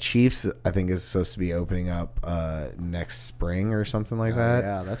sense. Chiefs, I think, is supposed to be opening up next spring or something like that.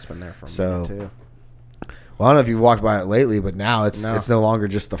 Yeah, that's been there for a So- minute too. Well, I don't know if you've walked by it lately, but now it's No. it's no longer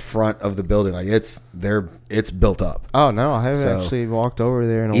just the front of the building. Like it's built up. Oh no, I haven't So- actually walked over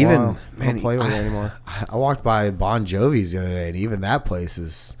there in a Even while. I man, don't play over there anymore. I walked by Bon Jovi's the other day, and even that place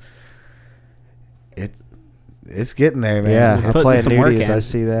is it's getting there, man. Yeah, I putting play at some work Nudies. in. I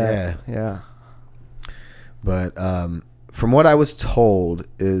see that. Yeah. But from what I was told,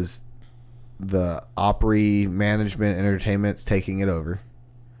 is the Opry Management Entertainment's taking it over.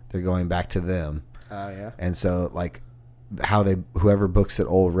 They're going back to them, Oh yeah. and so like whoever books at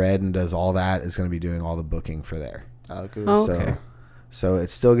Old Red and does all that is going to be doing all the booking for there. Oh, good. Oh, So, okay. so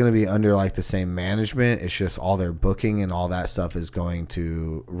it's still going to be under like the same management. It's just all their booking and all that stuff is going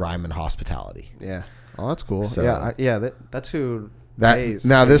to Ryman Hospitality. Yeah. Oh, that's cool. So- That's who. That pays.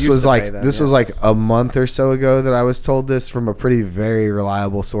 now They this used was to like pay them, this yeah. was like a month or so ago that I was told this from a pretty very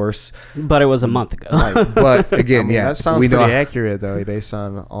reliable source. But it was a month ago. But again, I mean, yeah, that sounds we pretty know accurate though, based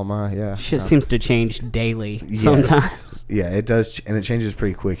on all my Shit no. seems to change daily Yes. sometimes. Yeah, it does, and it changes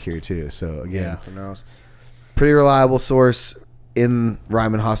pretty quick here too. So again, Yeah, who knows? pretty reliable source in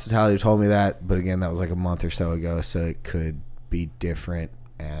Ryman Hospitality told me that. But again, that was like a month or so ago, so it could be different,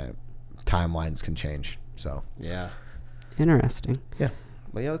 and timelines can change. So Yeah. Interesting.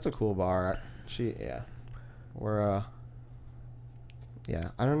 But yeah, that's a cool bar. We're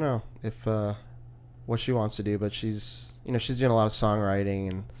I don't know if what she wants to do, but she's doing a lot of songwriting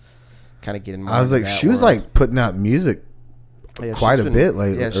and kind of getting more I was into like, that she was world. like putting out music Yeah, quite she's a been- bit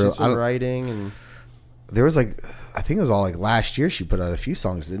lately. Yeah, or she's I been don't- writing and there was like, I think it was all like last year she put out a few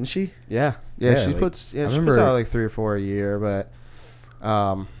songs, didn't she? yeah, Yeah, she like, puts I she remember- puts out like 3 or 4 a year, but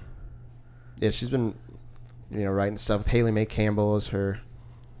she's been writing stuff with Haley Mae Campbell is her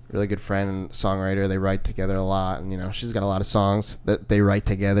really good friend and songwriter. They write together a lot, and she's got a lot of songs that they write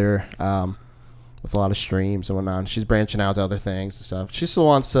together. with a lot of streams and whatnot. She's branching out to other things and stuff. She still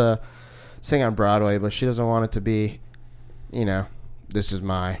wants to sing on Broadway, but she doesn't want it to be, this is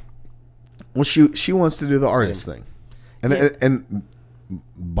my. Well, she wants to do the artist thing, and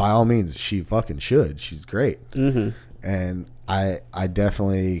by all means, she fucking should. She's great, and I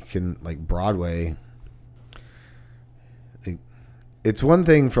definitely can like Broadway. It's one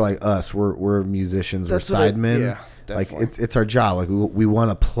thing for like us. We're musicians. We're sidemen. Like it's our job. Like we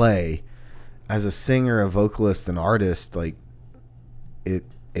want to play. As a singer, a vocalist, an artist, like it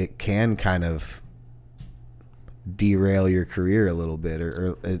can kind of derail your career a little bit,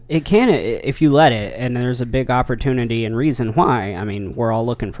 or it can if you let it. And there's a big opportunity and reason why. I mean, we're all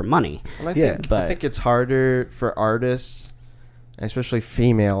looking for money. Well, I think it's harder for artists, especially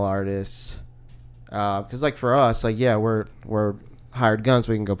female artists, because like for us, like we're hired guns.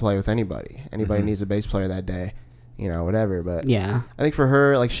 We can go play with anybody. Anybody needs a bass player that day. Whatever. But I think for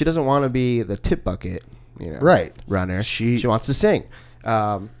her, like, she doesn't want to be the tip bucket, runner. She wants to sing.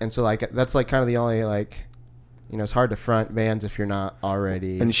 And so, like, that's, like, kind of the only, like, it's hard to front bands if you're not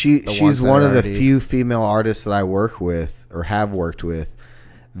already. And she's one of the few female artists that I work with or have worked with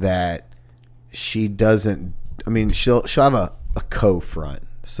that she doesn't, I mean, she'll have a co-front,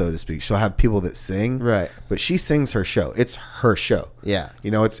 so to speak. She'll have people that sing, right? But she sings her show. It's her show. Yeah,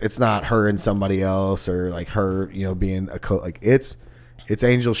 it's not her and somebody else, or like her, being a like it's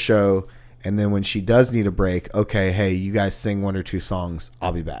Angel's show. And then when she does need a break, okay, hey, you guys sing 1 or 2 songs.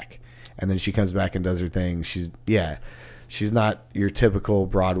 I'll be back. And then she comes back and does her thing. She's not your typical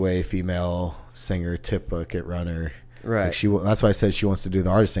Broadway female singer, tip bucket runner. Right. Like that's why I said she wants to do the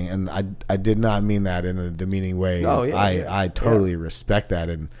artist thing, and I did not mean that in a demeaning way. Oh yeah. I totally respect that,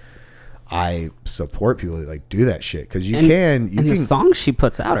 and I support people that like do that shit because you can. The songs she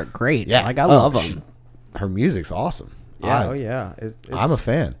puts out are great. Yeah, like I love them. Her music's awesome. Yeah. I'm a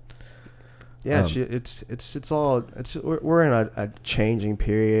fan. Yeah, we're in a changing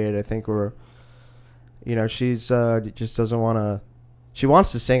period. I think she's just doesn't want to. She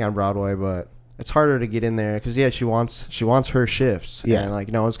wants to sing on Broadway, but it's harder to get in there because she wants her shifts. Yeah, and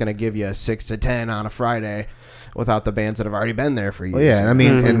like no one's gonna give you a 6 to 10 on a Friday without the bands that have already been there for years. Well, yeah, and I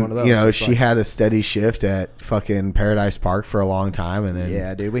mean, and, she had a steady shift at fucking Paradise Park for a long time, and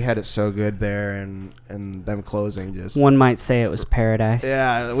then dude, we had it so good there, and them closing just. One might say it was paradise.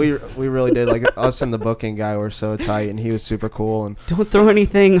 Yeah, we really did. Like us and the booking guy were so tight, and he was super cool. And don't throw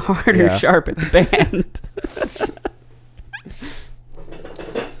anything hard or sharp at the band.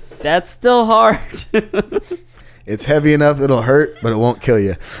 That's still hard. It's heavy enough that it'll hurt, but it won't kill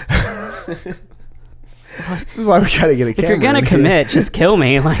you. This is why we gotta get a camera. If you're gonna commit, just kill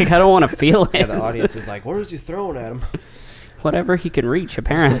me. Like I don't want to feel it. Yeah, the audience is like, "What is he throwing at him?" Whatever he can reach,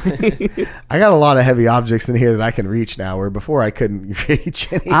 apparently. I got a lot of heavy objects in here that I can reach now, where before I couldn't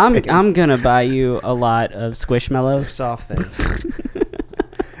reach anything. I'm gonna buy you a lot of Squishmallows. Soft things.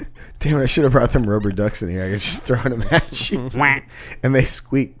 Damn it, I should have brought them rubber ducks in here. I could just throw them at you. And they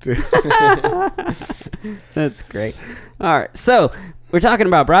squeak too. That's great. All right. So we're talking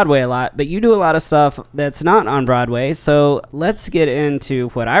about Broadway a lot, but you do a lot of stuff that's not on Broadway. So let's get into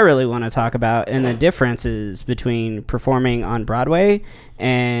what I really want to talk about and the differences between performing on Broadway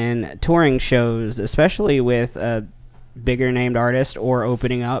and touring shows, especially with a bigger named artist or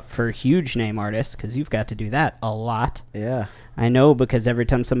opening up for huge name artists, because you've got to do that a lot. Yeah. I know, because every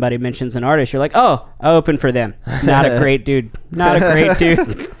time somebody mentions an artist, you're like, oh, I open for them. Not a great dude. Not a great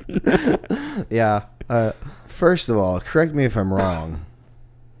dude. Yeah. First of all, correct me if I'm wrong,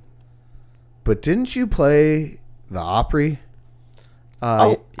 but didn't you play the Opry?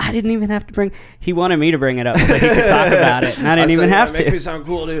 I didn't even have to bring. He wanted me to bring it up so he could talk about it, and I didn't even have to. Make me sound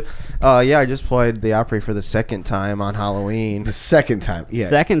cool, dude. Yeah, I just played the Opry for the second time on Halloween. The second time, yeah.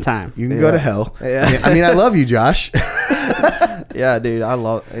 Second time. You can go to hell. Yeah. I mean, I love you, Josh. Yeah, dude, I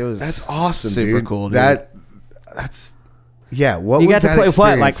love it. Was that's awesome, super dude. Cool, dude. That's. Yeah, what you was got that to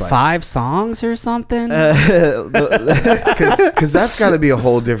play what, like like 5 songs or something? Because that's got to be a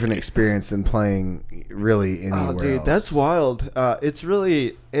whole different experience than playing really anywhere else. Dude, that's wild. It's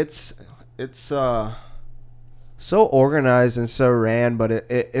really it's so organized and so ran, but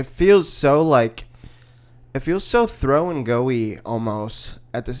it feels so like it feels so throw and go-y almost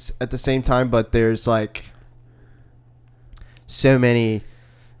at the same time. But there's like so many.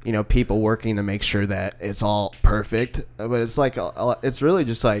 People working to make sure that it's all perfect, but it's like it's really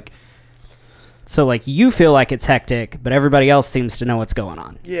just like. So like you feel like it's hectic, but everybody else seems to know what's going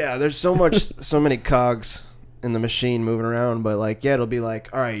on. Yeah, there's so many cogs in the machine moving around, but like it'll be like,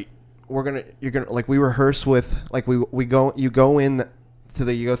 all right, you're gonna like we rehearse with like you go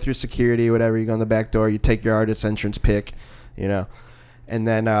through security, whatever, you go in the back door, you take your artist entrance pick, and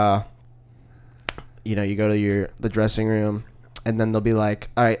then you go to the dressing room, and then they'll be like,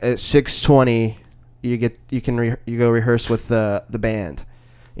 all right, at 6:20, you go rehearse with the band,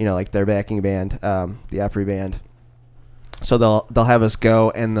 like their backing band, the Opry band. So they'll have us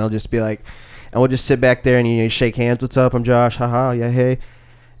go, and they'll just be like, and we'll just sit back there and you shake hands. What's up? I'm Josh. Haha. Yeah. Hey.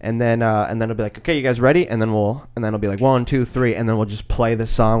 And then it'll be like, okay, you guys ready? And then it'll be like 1, 2, 3, and then we'll just play the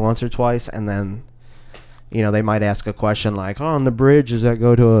song once or twice, and then, they might ask a question like, oh, on the bridge, does that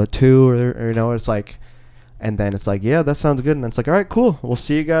go to a 2 or it's like, and then it's like, yeah, that sounds good, and it's like, all right, cool, we'll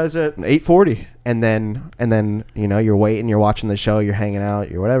see you guys at 8:40, and then you're waiting, you're watching the show, you're hanging out,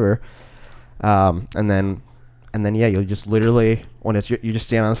 you're whatever, and then yeah, you'll just literally, when you just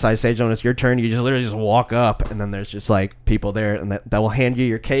stand on the side stage, when it's your turn, you just literally just walk up, and then there's just like people there, and that will hand you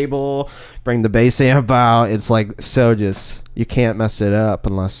your cable, bring the bass amp out. It's like, so just, you can't mess it up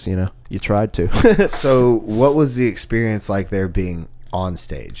unless you tried to. So what was the experience like there being on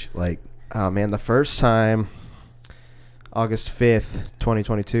stage? Like, oh man, the first time, August 5th,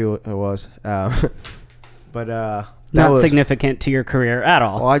 2022 it was, but not significant to your career at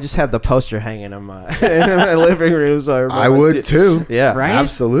all. Well, I just have the poster hanging in my living room, so I would too. Yeah, right?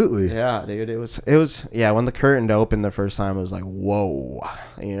 Absolutely. Yeah, dude, it was. Yeah, when the curtain opened the first time, it was like, whoa,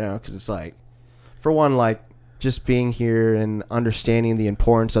 because it's like, for one, like just being here and understanding the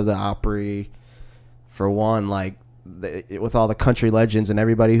importance of the Opry. For one, like with all the country legends and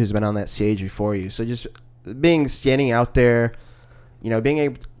everybody who's been on that stage before you, so just standing out there, being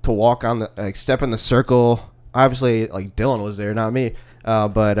able to walk on step in the circle. Obviously, like Dylan was there, not me,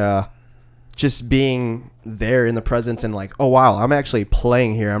 but just being there in the presence and like, oh wow, I'm actually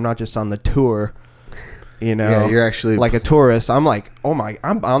playing here. I'm not just on the tour, Yeah, you're actually like a tourist. I'm like, oh my,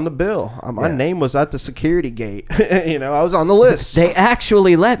 I'm on the bill. My name was at the security gate. I was on the list. They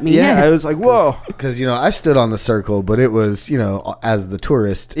actually let me in. I was like, whoa. Because I stood on the circle, but it was as the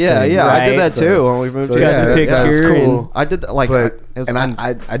tourist. Yeah, thing, yeah, right? I did that too when we moved so to that's cool. I did like, But it was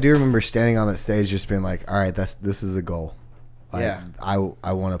I do remember standing on that stage, just being like, all right, this is a goal. Like, Yeah.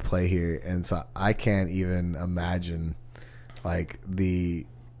 I want to play here, and so I can't even imagine like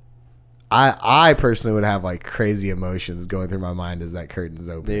I personally would have like crazy emotions going through my mind as that curtain's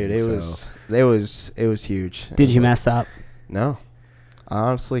opening. dude, it was huge. Did you mess up? No. I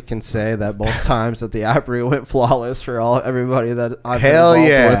honestly can say that both times that the Opry went flawless for everybody that I've been Hell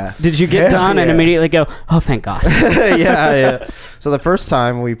involved yeah. with. Did you get done and immediately go, oh, thank God? Yeah. So the first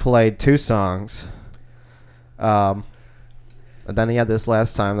time we played 2 songs. And then he had this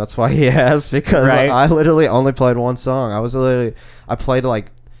last time. That's why he asked, because Right. I literally only played 1 song. I played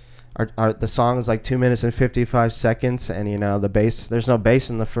like, the song is like 2 minutes and 55 seconds, and the bass, there's no bass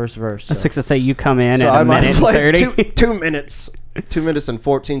in the first verse. I was going to say, you come in So at I a might minute have and played 30. 2 minutes. 2 minutes and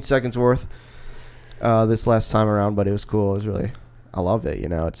 14 seconds worth this last time around, but it was cool. It was really, I love it.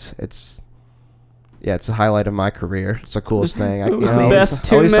 It's a highlight of my career. It's the coolest thing. It was the best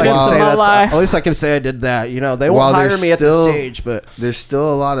 2 at least I minutes can of say my that's- life. At least I can say I did that. They While won't hire there's me at still- the stage, but there's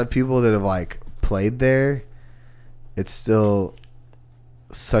still a lot of people that have like played there. It's still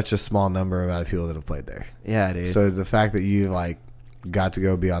such a small number amount of people that have played there. yeah, dude. So the fact that you like got to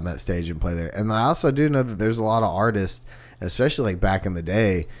go be on that stage and play there, and I also do know that there's a lot of artists, especially like back in the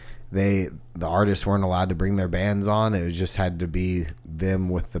day, the artists weren't allowed to bring their bands on. It just had to be them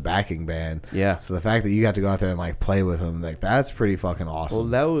with the backing band. Yeah. So the fact that you got to go out there and like play with them, like that's pretty fucking awesome.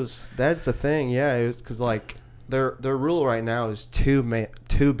 Well, that's a thing. Yeah, it was because like their rule right now is two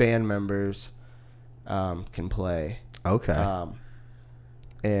band members can play. Okay.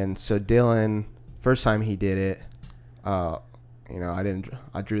 And so Dylan, first time he did it, I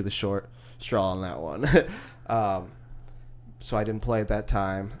drew the short straw on that one. So I didn't play at that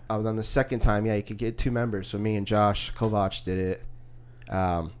time. Then the second time, you could get 2 members. So me and Josh Kovach did it.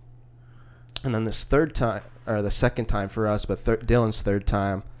 And then this third time, or the second time for us, but Dylan's third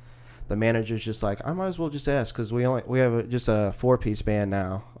time, the manager's just like, I might as well just ask, because we have just a 4-piece band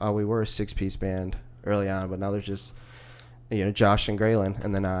now. We were a 6-piece band early on, but now there's just Josh and Graylin,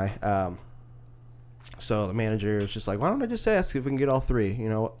 and then I. So the manager was just like, why don't I just ask if we can get all 3?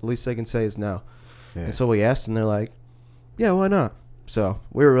 At least I can say is no. Yeah. And so we asked, and they're like, yeah, why not? So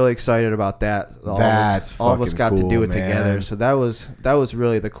we were really excited about that. All of us got to do it together. So that was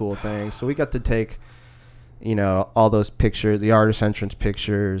really the cool thing. So we got to take, all those pictures, the artist entrance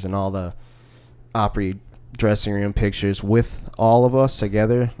pictures, and all the Opry dressing room pictures with all of us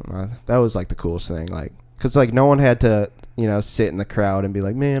together. That was like the coolest thing. Like, because like no one had to sit in the crowd and be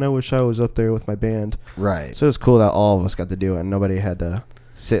like, man, I wish I was up there with my band. Right. So it was cool that all of us got to do it, and nobody had to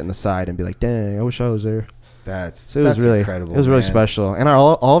sit in the side and be like, dang, I wish I was there. That's really incredible. It was really special, and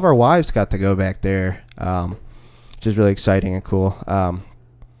all of our wives got to go back there, which is really exciting and cool.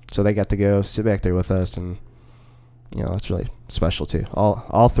 So they got to go sit back there with us, and that's really special too.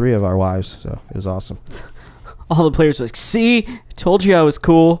 All three of our wives, so it was awesome. All the players were like, see, told you I was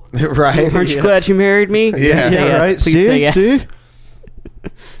cool. Right? Aren't you glad you married me? Yeah. Please say yes. Right. Please say yes.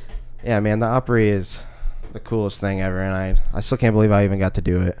 Yeah, man, the Opry is the coolest thing ever, and I still can't believe I even got to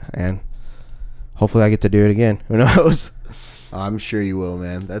do it, and hopefully I get to do it again. Who knows? I'm sure you will,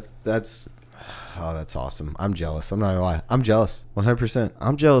 man. That's awesome. I'm jealous. I'm not gonna lie. I'm jealous. 100%.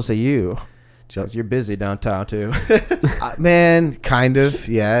 I'm jealous of you. Because you're busy downtown too. Man, kind of.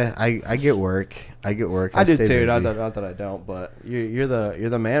 Yeah, I get work. I do too. busy. Not that I don't, but you're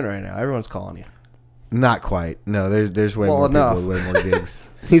the man right now. Everyone's calling you. Not quite. No, there's way more people with way more gigs.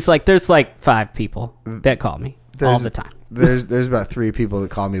 He's like, there's like 5 people that call me all the time. There's about 3 people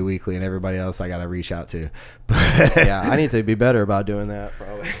that call me weekly, and everybody else I gotta reach out to. Yeah, I need to be better about doing that,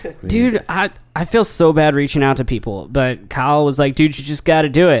 probably. Dude, I feel so bad reaching out to people, but Kyle was like, dude, you just got to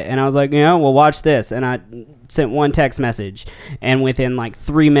do it. And I was like, well, watch this. And I sent one text message, and within like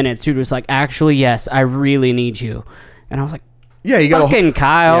 3 minutes, dude was like, actually, yes, I really need you. And I was like, yeah, you got fucking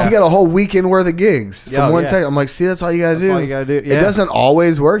Kyle. You got a whole weekend worth of gigs from one yeah. text. I'm like, see, that's all you gotta do. That's all you gotta do. Yeah. It doesn't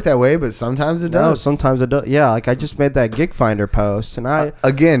always work that way, but sometimes it does. No, sometimes it does. Yeah, like I just made that Gig Finder post, and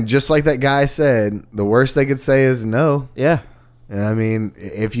again, just like that guy said, the worst they could say is no. Yeah. And I mean,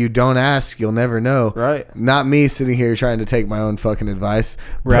 if you don't ask, you'll never know. Right. Not me sitting here trying to take my own fucking advice.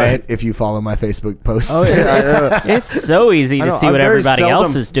 Right. But if you follow my Facebook posts. Oh, yeah. It's so easy to see what everybody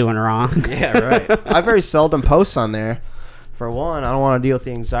else is doing wrong. Yeah, right. I very seldom post on there. For one, I don't want to deal with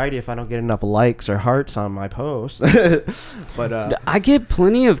the anxiety if I don't get enough likes or hearts on my post. But I get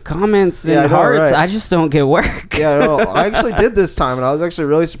plenty of comments and I know, hearts. right. I just don't get work. Yeah, no, I actually did this time, and I was actually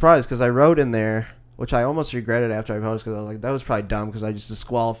really surprised because I wrote in there, which I almost regretted after I posted because I was like, that was probably dumb because I just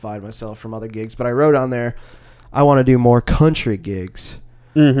disqualified myself from other gigs. But I wrote on there, I want to do more country gigs.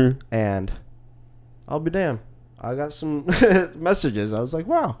 Mm-hmm. And I'll be damned. I got some messages. I was like,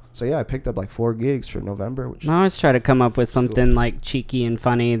 wow. So, yeah, I picked up like 4 gigs for November. Which I always try to come up with something cool. like cheeky and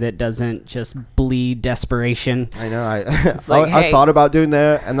funny that doesn't just bleed desperation. I know. Like, I thought about doing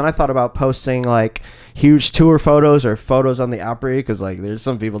that, and then I thought about posting like huge tour photos or photos on the Opry because like there's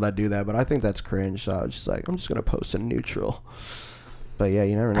some people that do that, but I think that's cringe. So I was just like, I'm just gonna post a neutral. But yeah,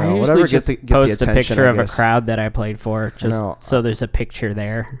 you never know. I usually Whatever just get post the a attention, picture I of a guess. crowd that I played for, just so there's a picture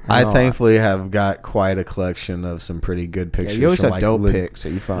there. I know. thankfully have got quite a collection of some pretty good Yeah, pictures. you always from, have dope pics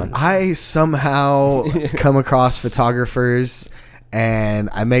that you find. I somehow come across photographers and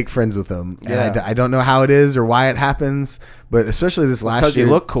I make friends with them. Yeah. And I don't know how it is or why it happens, but especially this last Because year.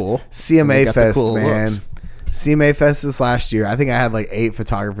 you look cool. CMA You got the Fest, cool man. looks. CMA Fest this last year. I think I had like 8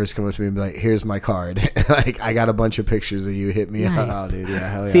 photographers come up to me and be like, here's my card. Like, I got a bunch of pictures of you. Hit me Nice. up. Oh, dude, yeah,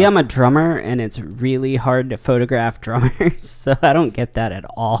 hell yeah. See, I'm a drummer, and it's really hard to photograph drummers, so I don't get that at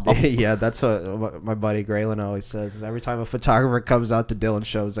all. Yeah, that's what my buddy Graylin always says. Is every time a photographer comes out to Dylan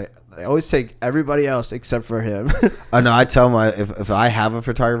shows, they always take everybody else except for him. Oh no, I tell my if I have a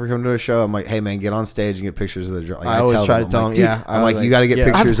photographer come to a show, I'm like, hey man, get on stage and get pictures of the drum. Like, I always try to tell like, him, yeah. I'm like, you got to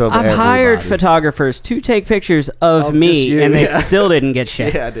get pictures of I've hired everybody. photographers to take pictures of Of me, just you, and they yeah. still didn't get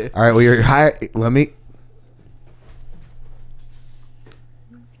shit. Yeah, dude. All right, well you're hired. Let me.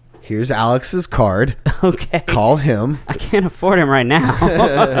 Here's Alex's card. Okay. Call him. I can't afford him right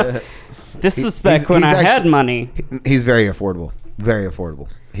now. This is back he's- when he's I had actually- money. He's very affordable. Very affordable.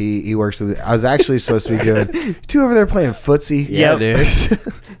 He works with. I was actually supposed to be doing. You two over there playing footsie. Yep. dude.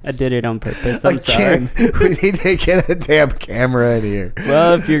 I did it on purpose. I'm Again, sorry. we need to get a damn camera in here.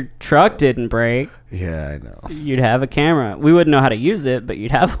 Well, if your truck didn't break, Yeah, I know. you'd have a camera. We wouldn't know how to use it, but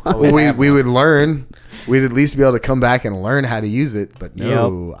you'd have one. Well, we would learn. We'd at least be able to come back and learn how to use it. But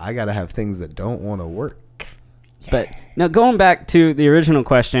no, I got to have things that don't want to work. But now going back to the original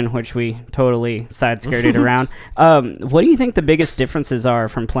question, which we totally side-skirted around, what do you think the biggest differences are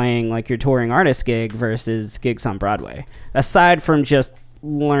from playing like your touring artist gig versus gigs on Broadway? Aside from just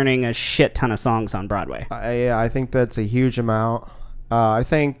learning a shit ton of songs on Broadway. I think that's a huge amount. I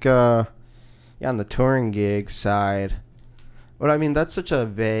think, on the touring gig side, but I mean, that's such a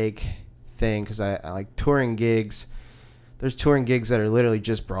vague thing because I like touring gigs. There's touring gigs that are literally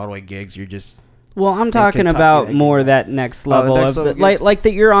just Broadway gigs. You're just... Well, I'm talking Kentucky, about like- more that next level next of level the, gigs? like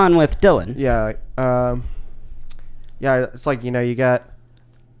that you're on with Dylan. Yeah, it's like, you got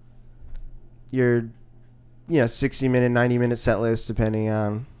your 60-minute, 90-minute set list depending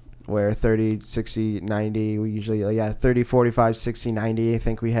on where, 30, 60, 90. We usually 30, 45, 60, 90 I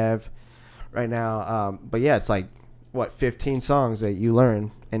think we have right now. But yeah, it's like 15 songs that you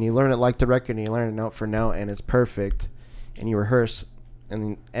learn, and you learn it like the record, and you learn it note for note, and it's perfect, and you rehearse.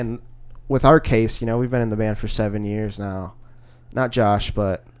 And with our case, we've been in the band for 7 years now. Not Josh,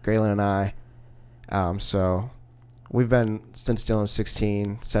 but Graylin and I. So we've been since Dylan's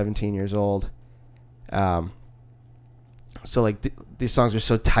 16, 17 years old. So like these songs are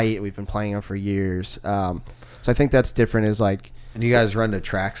so tight. We've been playing them for years. So I think that's different. Is like, and you guys run to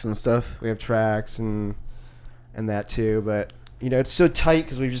tracks and stuff. we have tracks and that too. But you know, it's so tight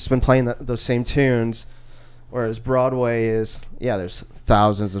because we've just been playing those same tunes. Whereas Broadway is, there's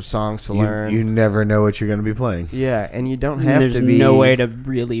thousands of songs to learn. You never know what you're going to be playing. Yeah, and you don't have There's to be. no way to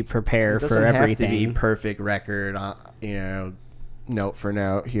really prepare for everything. It doesn't have to be perfect record, note for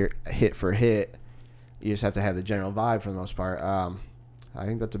note, hit for hit. You just have to have the general vibe for the most part. I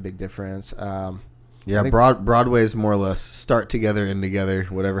think that's a big difference. Broadway is more or less start together, end together.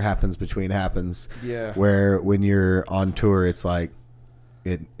 Whatever happens between happens. Yeah. Where when you're on tour, it's like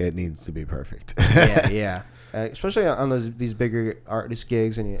it needs to be perfect. Yeah. Especially on these bigger artist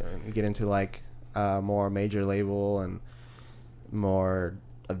gigs, and you get into like more major label and more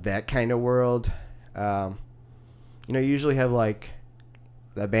of that kind of world. You usually have like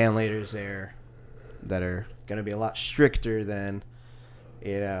the band leaders there that are going to be a lot stricter than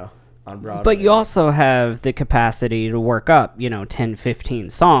on Broadway. But you also have the capacity to work up 10, 15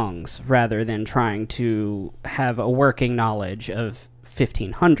 songs rather than trying to have a working knowledge of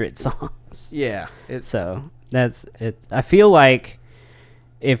 1,500 songs. Yeah. So that's it. I feel like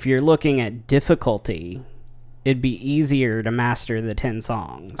if you're looking at difficulty, it'd be easier to master the 10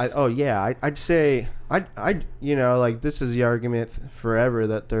 songs. I'd say like this is the argument forever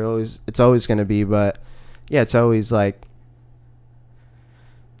that it's always going to be, but yeah, it's always like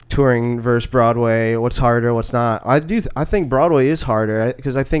touring versus Broadway. What's harder? What's not? I think Broadway is harder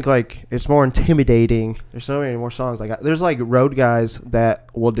because I think like it's more intimidating. There's so many more songs. Like there's like road guys that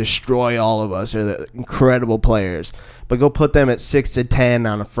will destroy all of us. They're the incredible players, but go put them at 6 to 10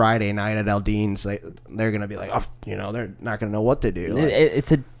 on a Friday night at Aldean's. They're gonna be like, they're not gonna know what to do. Like,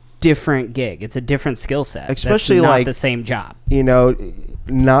 it's a different gig. It's a different skill set. Especially that's not like the same job.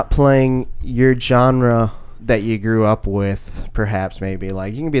 Not playing your genre that you grew up with, perhaps, maybe.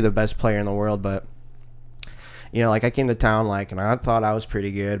 Like, you can be the best player in the world, but, like, I came to town, like, and I thought I was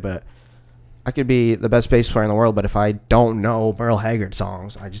pretty good, but I could be the best bass player in the world, but if I don't know Merle Haggard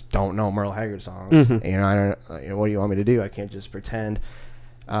songs, I just don't know Merle Haggard songs. Mm-hmm. I don't, what do you want me to do? I can't just pretend.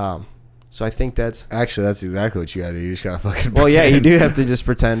 So I think that's exactly what you gotta do. You just gotta fucking well, pretend. yeah, you do have to just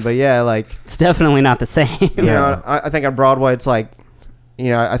pretend, but yeah, like, It's definitely not the same. I think on Broadway, it's like,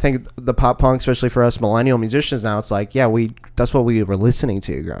 I think the pop punk, especially for us millennial musicians now, it's like, that's what we were listening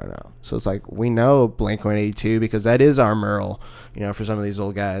to growing up. So it's like, we know Blink-182 because that is our Merle, for some of these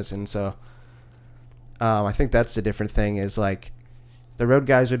old guys. And so I think that's the different thing is like the road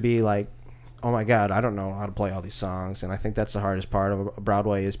guys would be like, oh my God, I don't know how to play all these songs. And I think that's the hardest part of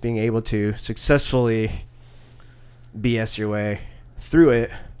Broadway is being able to successfully BS your way through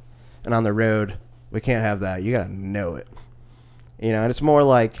it. And on the road, we can't have that. You got to know it. And it's more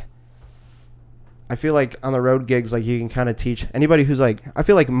like, I feel like on the road gigs, like you can kind of teach anybody who's like, I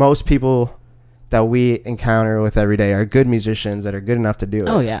feel like most people that we encounter with every day are good musicians that are good enough to do it.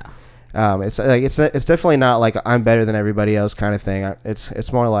 Oh yeah. It's like it's definitely not like I'm better than everybody else kind of thing.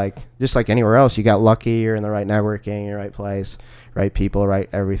 It's more like just like anywhere else. You got lucky. You're in the right networking, you're right place, right people, right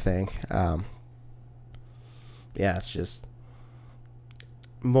everything. It's just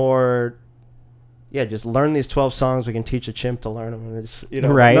more. Yeah, just learn these 12 songs. We can teach a chimp to learn them. And it's,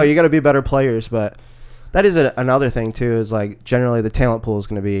 right. No, you got to be better players, but that is another thing too. Is like generally the talent pool is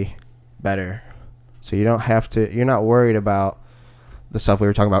going to be better, so you don't have to. You're not worried about the stuff we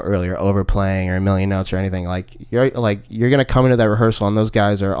were talking about earlier, overplaying or a million notes or anything. Like you're going to come into that rehearsal and those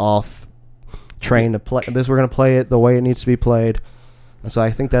guys are all trained to play this. We're going to play it the way it needs to be played, and so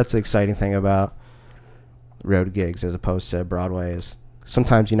I think that's the exciting thing about road gigs as opposed to Broadway is.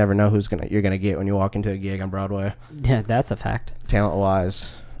 Sometimes you never know you're gonna get when you walk into a gig on Broadway. Yeah, that's a fact. Talent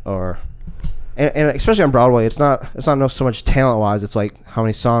wise, and especially on Broadway, it's not so much talent wise. It's like how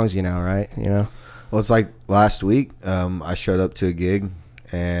many songs you know, right? Well, it's like last week. I showed up to a gig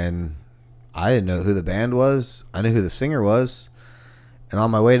and I didn't know who the band was. I knew who the singer was, and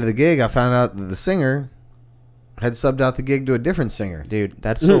on my way to the gig, I found out that the singer had subbed out the gig to a different singer. Dude,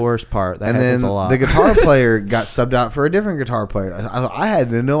 that's the worst part. That happens a lot. The guitar player got subbed out for a different guitar player. I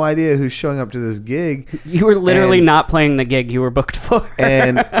had no idea who's showing up to this gig. You were literally not playing the gig you were booked for.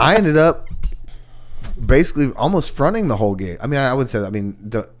 And I ended up basically almost fronting the whole gig. I mean, I would say that. I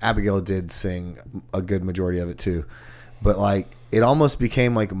mean, Abigail did sing a good majority of it too. But like, it almost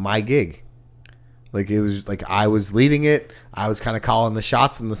became like my gig. Like it was like I was leading it. I was kind of calling the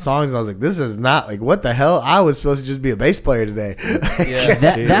shots and the songs, and I was like, "This is not like what the hell." I was supposed to just be a bass player today.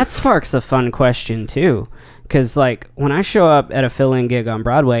 That sparks a fun question too, Because, like, when I show up at a fill-in gig on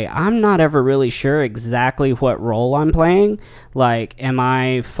Broadway, I'm not ever really sure exactly what role I'm playing. Like, am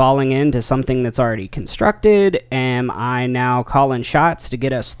I falling into something that's already constructed? Am I now calling shots to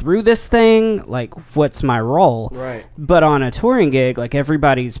get us through this thing? Like, what's my role? Right. But on a touring gig, like,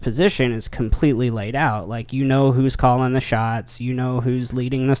 everybody's position is completely laid out. Like, you know who's calling the shots. You know who's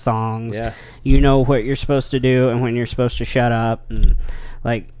leading the songs. Yeah. You know what you're supposed to do and when you're supposed to shut up. And,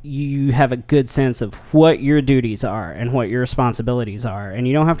 like, you have a good sense of what your duties are and what your responsibilities are, and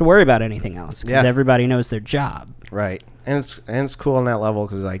you don't have to worry about anything else because everybody knows their job. Right. And it's cool on that level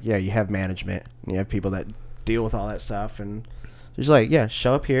because, like, yeah, you have management and you have people that deal with all that stuff, and just like, yeah,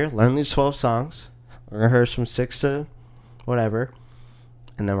 show up here, learn these 12 songs, rehearse from 6 to whatever,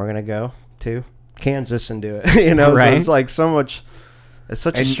 and then we're gonna go to Kansas and do it. You know, right? So it's like so much. It's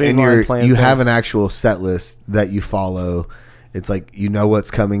such a And streamlined plan. you have an actual set list that you follow. It's like, you know what's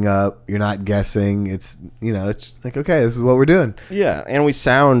coming up. You're not guessing. It's, you know, it's like, okay, this is what we're doing. Yeah, and we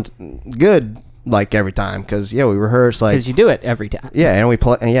sound good like every time because, yeah, we rehearse like. Because you do it every time. Yeah, and we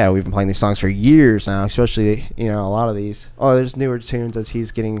play. And yeah, we've been playing these songs for years now. Especially, you know, a lot of these. Oh, there's newer tunes as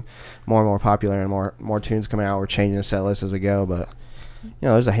he's getting more and more popular, and more tunes coming out. We're changing the set list as we go, but you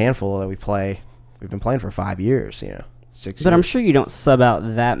know, there's a handful that we play. We've been playing for 5 years. You know, 6 years. But I'm sure you don't sub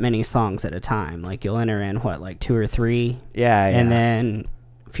out that many songs at a time. Like, you'll enter in, what, like 2 or 3? Yeah. And then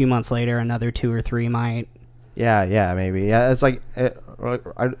a few months later, another 2 or 3 might. Yeah, maybe. Yeah, it's like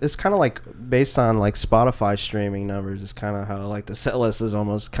it's kind of like based on like Spotify streaming numbers. It's kind of how like the set list has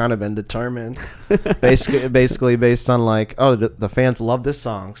almost kind of been determined. basically based on like, oh, the fans love this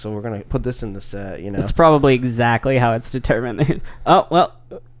song, so we're gonna put this in the set. You know, It's probably exactly how it's determined. Oh, well,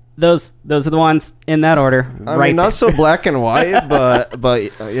 those are the ones in that order. I mean, not so black and white, but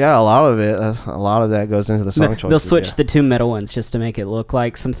yeah, a lot of that goes into the song choices. They'll switch the 2 middle ones just to make it look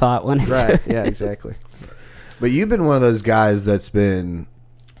like some thought went into right. it. Yeah, exactly. But you've been one of those guys that's been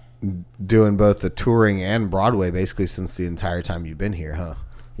doing both the touring and Broadway basically since the entire time you've been here, huh?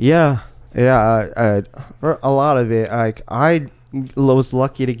 Yeah. For a lot of it, like I was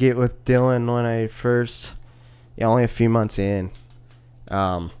lucky to get with Dylan when I first, only a few months in,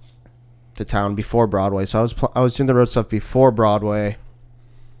 to town before Broadway. So I was doing the road stuff before Broadway,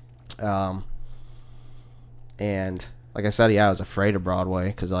 and like I said, I was afraid of Broadway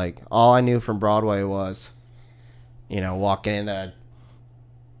because like all I knew from Broadway was, walking into,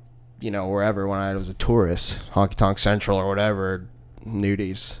 wherever when I was a tourist, Honky Tonk Central or whatever,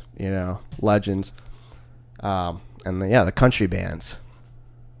 nudies, legends, and the country bands.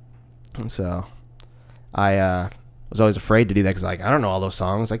 And so I was always afraid to do that because I don't know all those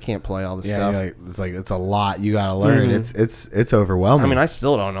songs. I can't play all this stuff. It's a lot you got to learn. Mm-hmm. It's overwhelming. I mean, I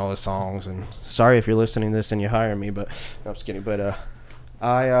still don't know the songs, and sorry if you're listening to this and you hire me, but no, I'm just kidding. But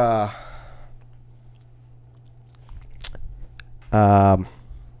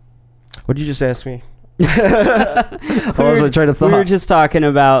what did you just ask me? We were just talking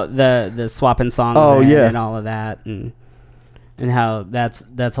about the swapping songs and all of that, and how that's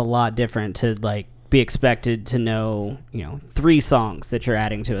a lot different to like be expected to know 3 songs that you're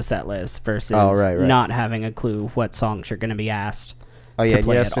adding to a set list versus not having a clue what songs you're going to be asked. Oh yeah, to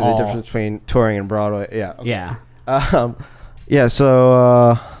play you at asked me the difference between touring and Broadway. Yeah. Okay. Yeah.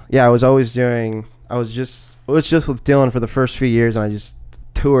 So I was always doing. It was just with Dylan for the first few years, and I just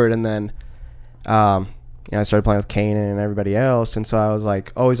toured, and then I started playing with Kanan and everybody else, and so I was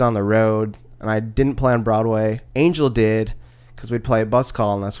like always on the road, and I didn't play on Broadway. Angel did, because we'd play a bus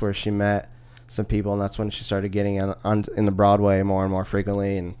call, and that's where she met some people, and that's when she started getting in the Broadway more and more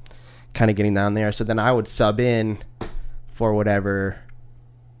frequently, and kind of getting down there. So then I would sub in for whatever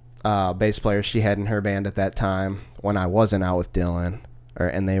bass player she had in her band at that time when I wasn't out with Dylan,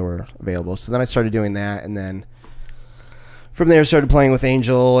 and they were available. So then I started doing that, and then from there, I started playing with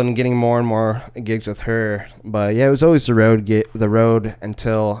Angel and getting more and more gigs with her. But yeah, it was always the road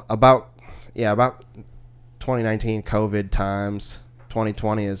until about 2019 COVID times.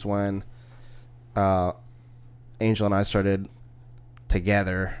 2020 is when Angel and I started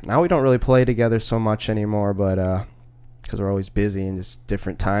together. Now we don't really play together so much anymore, but because we're always busy and just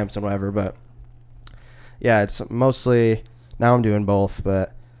different times and whatever. But yeah, it's mostly now I'm doing both.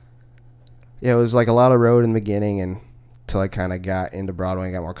 But yeah, it was like a lot of road in the beginning, and till I kind of got into Broadway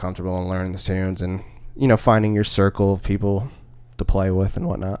and got more comfortable and learning the tunes and finding your circle of people to play with and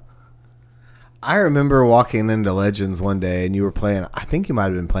whatnot. I remember walking into Legends one day, and you were playing. I think you might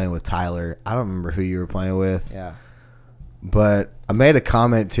have been playing with Tyler. I don't remember who you were playing with. Yeah. But I made a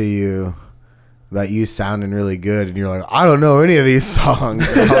comment to you about you sounding really good, and you're like, I don't know any of these songs.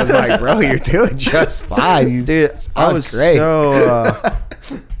 And I was like, bro, you're doing just fine. Dude, I was great. so...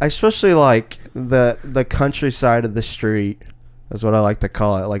 I especially like the countryside of the street. That's what I like to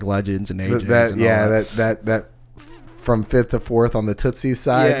call it, like legends and ages. That from 5th to 4th on the Tootsie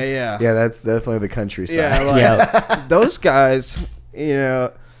side. Yeah. Yeah, that's definitely the countryside. Yeah, those guys,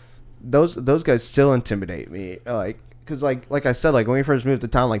 those guys still intimidate me. Because like I said, like when we first moved to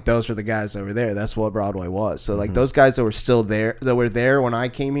town, like those were the guys that were there. That's what Broadway was. So like those guys that were still there, that were there when I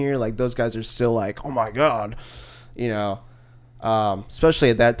came here, like those guys are still like, oh my god, especially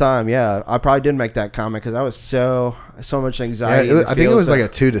at that time. Yeah, I probably did make that comment because I was so much anxiety. I think it was like a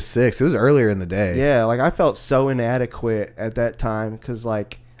 2 to 6. It was earlier in the day. Yeah, like I felt so inadequate at that time because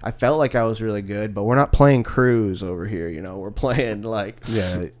like I felt like I was really good, but we're not playing cruise over here. We're playing like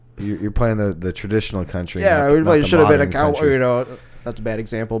You're playing the traditional country. Yeah, we should have been a cowboy. country. That's a bad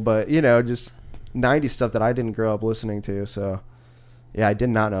example, but just 90s stuff that I didn't grow up listening to. So yeah, I did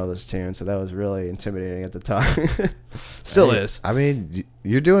not know this tune, so that was really intimidating at the time. Still is. I mean,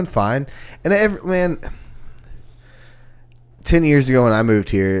 you're doing fine. And man, 10 years ago when I moved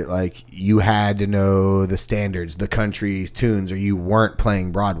here, like you had to know the standards, the country tunes, or you weren't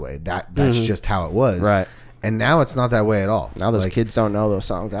playing Broadway. That's just how it was. Right. And now it's not that way at all. Now those kids don't know those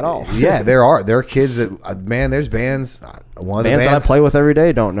songs at all. Yeah, there are kids that there's bands. One of the bands that I play with every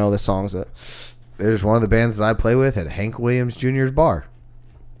day don't know the songs that. There's one of the bands that I play with at Hank Williams Jr.'s bar,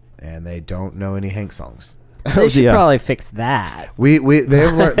 and they don't know any Hank songs. They should probably fix that.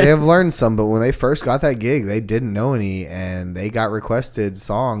 They have learned some, but when they first got that gig, they didn't know any, and they got requested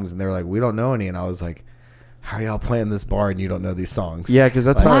songs, and they were like, "We don't know any," and I was like, how are y'all playing this bar and you don't know these songs? Yeah, because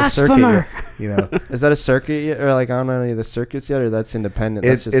that's not a circuit yet. Is that a circuit yet? Or like on any of the circuits yet? Or that's independent?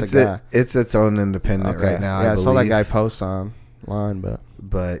 That's just a guy. It's its own independent right now. Yeah, I saw that guy post online,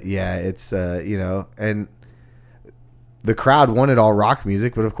 but yeah, it's and the crowd wanted all rock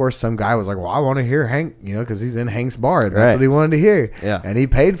music, but of course some guy was like, well, I want to hear Hank, because he's in Hank's bar. And that's what he wanted to hear. Yeah. And he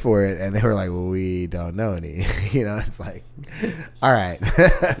paid for it. And they were like, well, we don't know any. It's like, all right.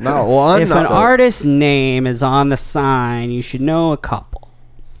 If an artist's name is on the sign, you should know a couple.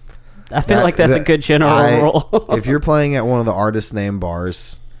 I feel like that's a good general rule. If you're playing at one of the artist name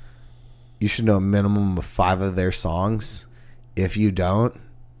bars, you should know a minimum of 5 of their songs. If you don't,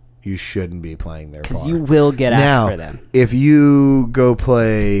 you shouldn't be playing their bar. Because you will get asked for them. If you go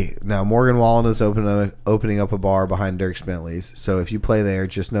play... Now, Morgan Wallen is opening up a bar behind Dierks Bentley's. So if you play there,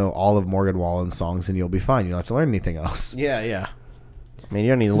 just know all of Morgan Wallen's songs and you'll be fine. You don't have to learn anything else. Yeah. I mean,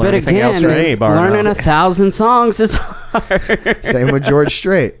 you don't need to learn anything else at any bar. Learning 1,000 songs is hard. Same with George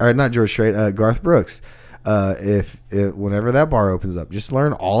Strait. Or not George Strait, Garth Brooks. Whenever that bar opens up, just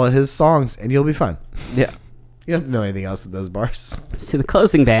learn all of his songs and you'll be fine. Yeah. You don't have to know anything else at those bars. See, the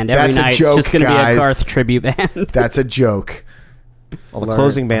closing band every night is just going to be a Garth tribute band. That's a joke. Well, the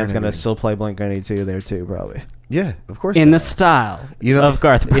closing band's going to still play Blink-182 there too, probably. Yeah, of course. In the style of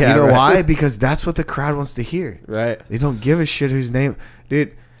Garth Brooks. You know why? Because that's what the crowd wants to hear. Right. They don't give a shit whose name.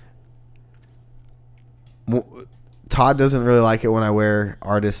 Dude, Todd doesn't really like it when I wear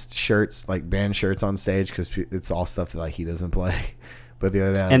artist shirts, like band shirts on stage, because it's all stuff that like he doesn't play. But the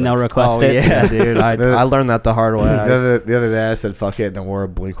other day, they'll request it. Yeah, dude, I learned that the hard way. The other day, I said fuck it, and I wore a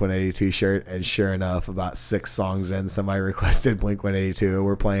Blink-182 shirt, and sure enough, about 6 songs in, somebody requested Blink-182, and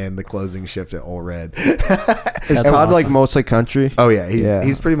we're playing the closing shift at Ole Red. Is Todd like mostly country? Oh yeah,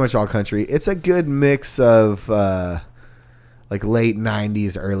 he's pretty much all country. It's a good mix of like late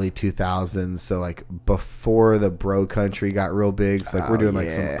 90s, early 2000s. So like before the bro country got real big. So like we're doing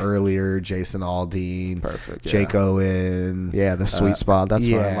like some earlier Jason Aldean, perfect, Jake Owen. Yeah, the sweet spot. That's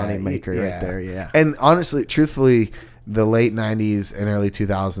my money maker right there. Yeah. And honestly, truthfully, the late 90s and early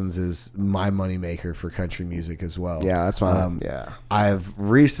 2000s is my money maker for country music as well. Yeah, that's my I've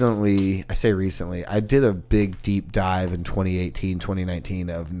recently, I did a big deep dive in 2018, 2019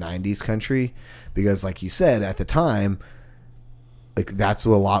 of 90s country, because like you said, at the time, like that's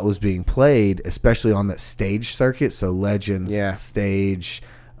what a lot was being played, especially on that stage circuit. So Legends, Stage,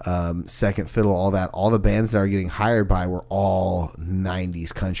 Second Fiddle, all that. All the bands that are getting hired by were all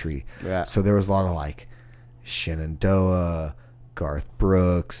 90s country. Yeah. So there was a lot of like Shenandoah, Garth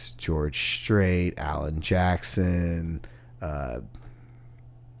Brooks, George Strait, Alan Jackson,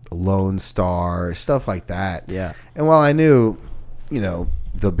 Lone Star, stuff like that. Yeah. And while I knew,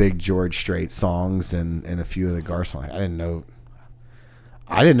 the big George Strait songs and a few of the Garth songs, I didn't know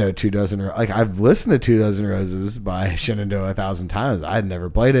 2 Dozen. Like I've listened to 2 Dozen Roses by Shenandoah 1,000 times. I had never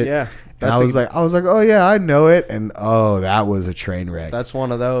played it. Yeah, and I was like, oh yeah, I know it. And that was a train wreck. That's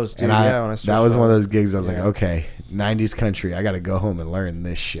one of those, dude. And that was one of those gigs. I was like, okay, 90s country. I got to go home and learn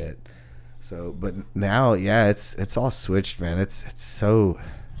this shit. So, but now, it's all switched, man. It's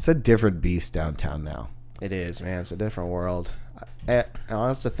a different beast downtown now. It is, man. It's a different world. And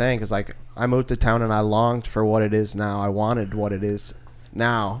that's the thing, because like I moved to town and I longed for what it is now. I wanted what it is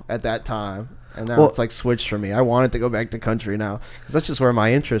now at that time, and now it's like switched for me. I wanted to go back to country now because that's just where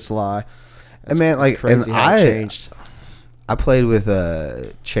my interests lie. And man, like, crazy and how it changed. I played with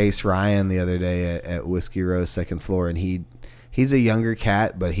Chase Ryan the other day at Whiskey Rose Second Floor, and he's a younger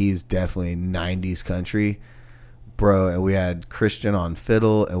cat, but he's definitely 90s country, bro. And we had Christian on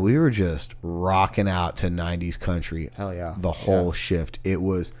fiddle, and we were just rocking out to 90s country. Hell yeah. The whole shift. It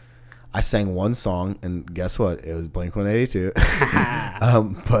was, I sang one song, and guess what? It was Blink-182.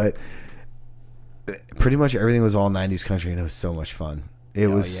 But pretty much everything was all 90s country, and it was so much fun. It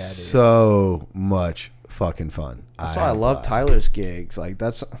was so much fucking fun. That's why I love Tyler's gigs. Like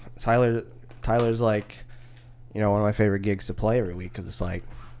that's Tyler's like, you know, one of my favorite gigs to play every week because it's like,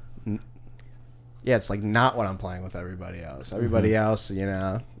 yeah, it's like not what I'm playing with everybody else. Everybody else, you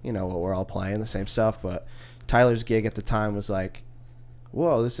know what we're all playing, the same stuff. But Tyler's gig at the time was like,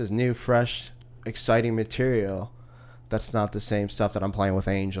 whoa, this is new, fresh, exciting material. That's not the same stuff that I'm playing with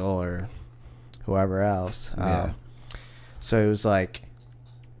Angel or whoever else. Yeah. So it was like,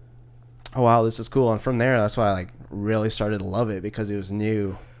 oh wow, this is cool. And from there, that's why I like really started to love it, because it was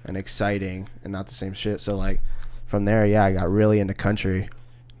new and exciting and not the same shit. So like from there, yeah, I got really into country,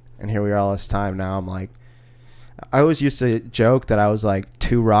 and here we are all this time now. I'm like, I always used to joke that I was like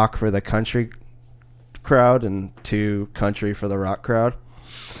too rock for the country crowd and too country for the rock crowd,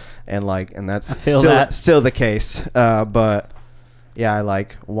 and that's still the case. But yeah, I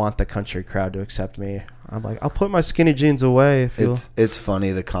like want the country crowd to accept me. I'm like, I'll put my skinny jeans away. It's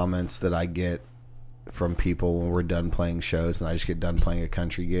funny, the comments that I get from people when we're done playing shows and I just get done playing a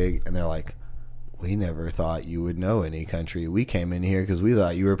country gig, and they're like, we never thought you would know any country. We came in here because we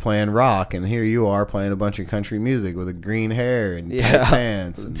thought you were playing rock, and here you are playing a bunch of country music with a green hair and tight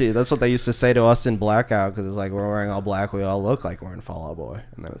pants. Dude, that's what they used to say to us in Blackout, because it's like, we're wearing all black, we all look like we're in Fall Out Boy.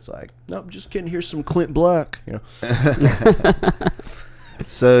 And then it's like, nope, just kidding, here's some Clint Black, you know.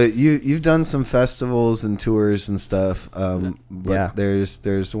 So you've done some festivals and tours and stuff, but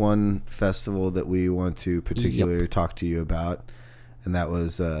there's one festival that we want to particularly talk to you about, and that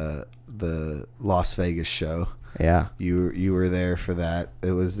was the Las Vegas show. Yeah, you were there for that.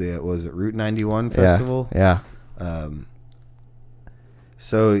 It was was it Route 91 festival? Yeah.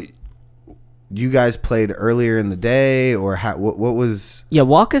 So you guys played earlier in the day, or what was? Yeah,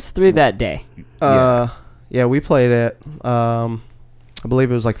 walk us through that day. Yeah, we played it. I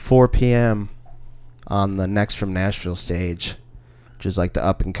believe it was like 4 p.m. on the Next from Nashville stage, which is like the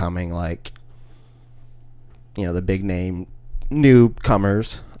up and coming, like, you know, the big name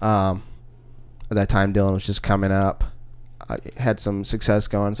newcomers. At that time, Dylan was just coming up. I had some success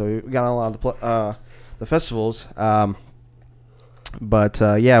going, so we got on a lot of the festivals. But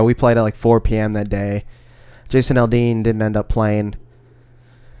yeah, we played at like 4 p.m. that day. Jason Aldean didn't end up playing.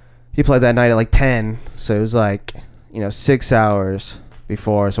 He played that night at like 10, so it was like, 6 hours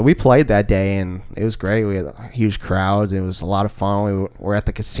before. So we played that day, and it was great. We had huge crowds. It was a lot of fun. We were at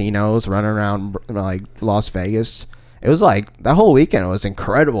the casinos, running around like Las Vegas. It was like that whole weekend was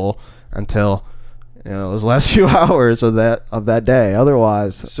incredible until those last few hours of that day.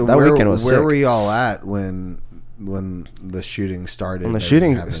 Otherwise, so that weekend was sick. Where were y'all at when the shooting started? When the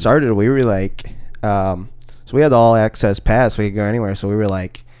shooting started, we were like, so we had the all access pass. We could go anywhere. So we were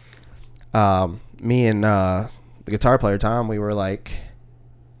like, me and the guitar player Tom, we were like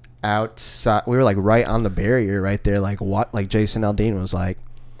outside. We were like right on the barrier, right there, like what, like Jason Aldean was like,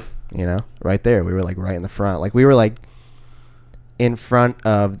 right there. We were like right in the front. Like we were like in front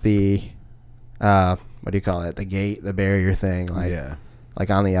of the what do you call it? The gate, the barrier thing. Like, yeah. Like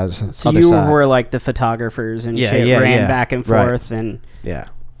on the other side. So you were like the photographers and ran back and forth, and yeah.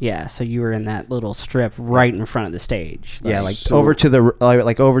 So you were in that little strip right in front of the stage. Over to the right,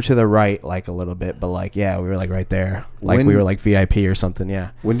 like a little bit, but like we were like right there, like we were like VIP or something.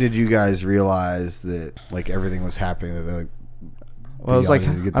 Yeah. When did you guys realize that like everything was happening? That like, well, it was like,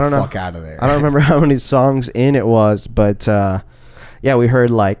 I don't know. Fuck out of there. I don't remember how many songs in it was, but yeah, we heard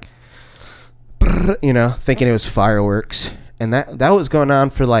like, thinking it was fireworks, and that was going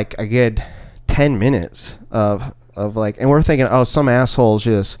on for like a good 10 minutes of like, and we're thinking, oh, some assholes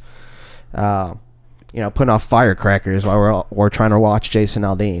just putting off firecrackers while we're trying to watch Jason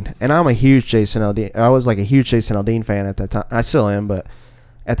Aldean. And I'm a huge Jason Aldean. I was like a huge Jason Aldean fan at that time. I still am, but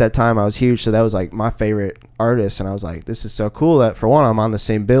at that time I was huge, so that was like my favorite artist, and I was like, this is so cool that for one I'm on the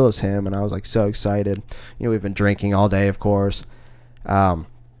same bill as him, and I was like so excited. We've been drinking all day, of course.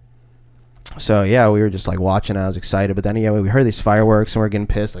 So yeah, we were just like watching. I was excited, but then we heard these fireworks and we're getting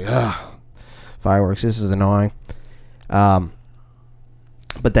pissed. Like, ugh, fireworks. This is annoying. But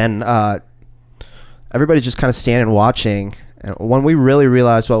then everybody's just kind of standing watching, And when we really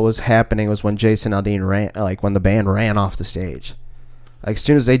realized what was happening was when Jason Aldean ran, like when the band ran off the stage. Like as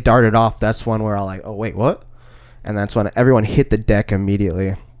soon as they darted off, that's when we're all like, oh wait, what? And that's when everyone hit the deck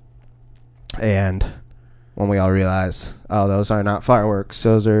immediately. And when we all realized, oh, those are not fireworks,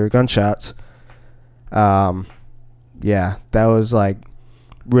 those are gunshots. Yeah, that was like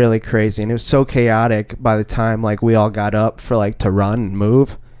really crazy, and it was so chaotic by the time like we all got up for like to run and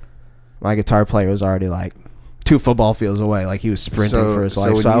move. My guitar player was already like 2 football fields away, like he was sprinting for his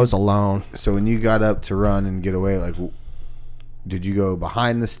life. So I was alone. So when you got up to run and get away, like, did you go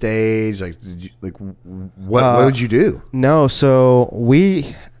behind the stage? Like, did you like what did you do? No, so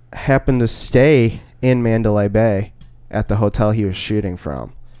we happened to stay in Mandalay Bay at the hotel he was shooting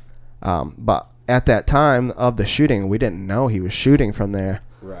from. But at that time of the shooting, we didn't know he was shooting from there.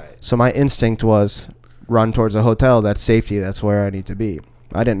 Right. So my instinct was run towards a hotel. That's safety. That's where I need to be.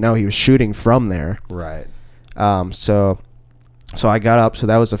 I didn't know he was shooting from there. Right. So I got up. So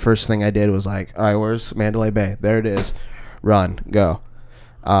that was the first thing I did was like, all right, where's Mandalay Bay? There it is. Run, go.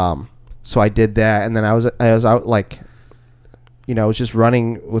 So I did that, and then I was out like, you know, I was just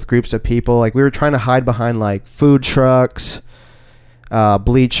running with groups of people. Like we were trying to hide behind like food trucks,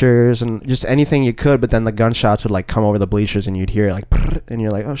 bleachers, and just anything you could. But then the gunshots would like come over the bleachers, and you'd hear like, and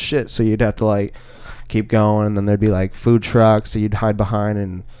you're like, oh shit. So you'd have to like keep going, and then there'd be like food trucks that you'd hide behind,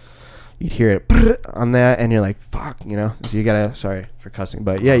 and you'd hear it on that, and you're like, fuck, you know. So you gotta, sorry for cussing,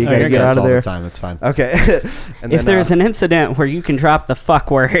 but yeah, you gotta get out of there. All the time, it's fine. Okay. And if there's an incident where you can drop the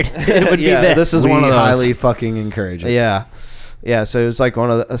fuck word, it would be this. This is one of those. Highly fucking encourage it. Yeah. So it was like one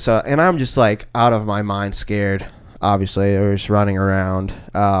of the, and I'm just like out of my mind, scared. Obviously, I was running around,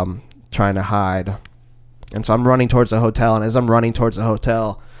 trying to hide, and so I'm running towards the hotel. And as I'm running towards the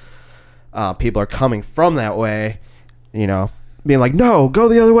hotel, people are coming from that way, you know, being like, no, go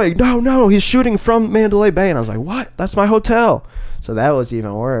the other way. No, he's shooting from Mandalay Bay. And I was like, what? That's my hotel. So that was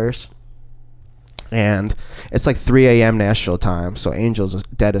even worse. And it's like 3 a.m. Nashville time. So Angel's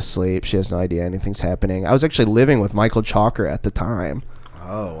dead asleep. She has no idea anything's happening. I was actually living with Michael Chalker at the time.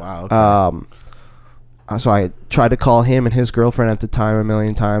 Oh, wow. Okay. So I tried to call him and his girlfriend at the time a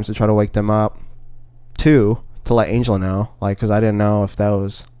million times to try to wake them up. 2, to let Angel know. Like, because I didn't know if that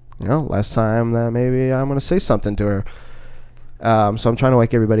was, you know, last time that maybe I'm going to say something to her. So I'm trying to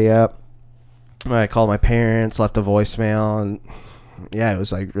wake everybody up. I called my parents, left a voicemail, and yeah, it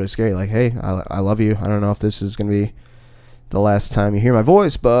was like really scary. Like, hey, I love you. I don't know if this is gonna be the last time you hear my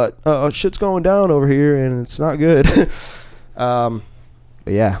voice, but shit's going down over here, and it's not good. But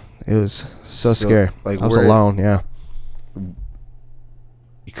yeah, it was so scary. Like, I was alone. Yeah.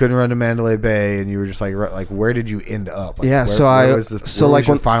 You couldn't run to Mandalay Bay, and you were just like, where did you end up? Like, yeah, where was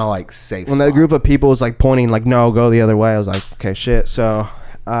your final like safe when spot? that group of people was like pointing, like, no, go the other way. I was like, okay, shit. So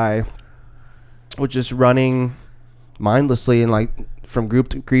I was just running mindlessly and like from group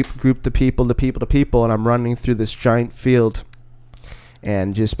to people to people, and I'm running through this giant field,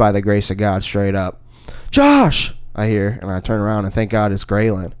 and just by the grace of God, straight up, Josh, I hear, and I turn around and thank God it's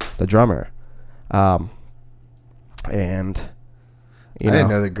Graylin, the drummer, and. I didn't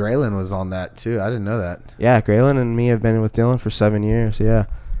know that Graylin was on that too. I didn't know that. Yeah, Graylin and me have been with Dylan for 7 years. Yeah,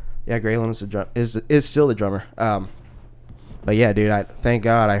 Graylin is still the drummer. But yeah, dude, thank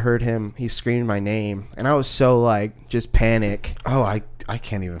God I heard him. He screamed my name, and I was so like just panic. Oh, I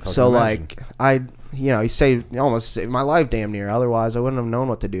can't even. So imagine. like he almost saved my life damn near. Otherwise, I wouldn't have known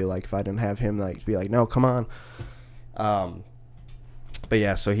what to do. Like if I didn't have him like be like, no, come on. But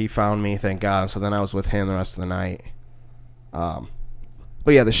yeah, so he found me, thank God. So then I was with him the rest of the night.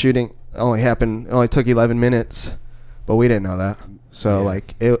 But yeah, the shooting only took 11 minutes, but we didn't know that. So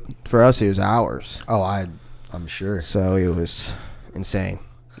like for us, it was hours. Oh, I'm sure. So it was insane.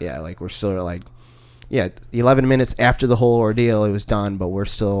 Yeah, like we're still like, 11 minutes after the whole ordeal, it was done, but we're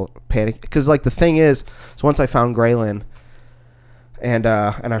still panicking. Because like the thing is, so once I found Graylin and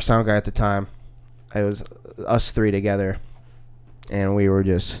our sound guy at the time, it was us 3 together, and we were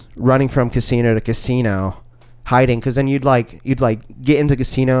just running from casino to casino. Hiding, because then you'd get into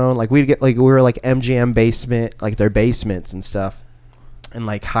casino, like we were like MGM basement, like their basements and stuff, and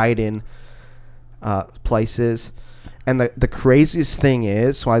like hide in places. And the craziest thing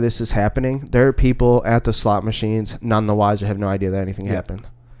is why this is happening, there are people at the slot machines none the wiser, have no idea that anything happened,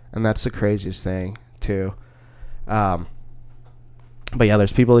 and that's the craziest thing too. But yeah,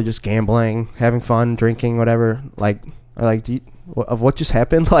 there's people that are just gambling, having fun, drinking, whatever, of what just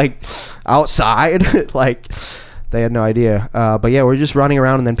happened, like outside. Like they had no idea. But yeah, we're just running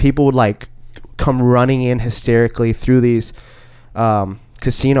around, and then people would like come running in hysterically through these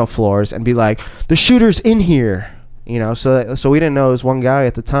casino floors and be like, the shooter's in here, you know. So we didn't know. It was one guy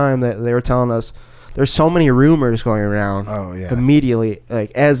at the time that they were telling us, there's so many rumors going around. Oh yeah. Immediately,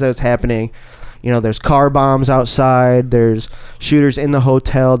 like as that's happening, you know, there's car bombs outside. There's shooters in the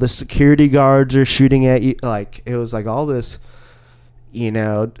hotel. The security guards are shooting at you. Like it was like all this, you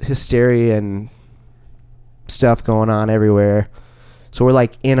know, hysteria and stuff going on everywhere. So we're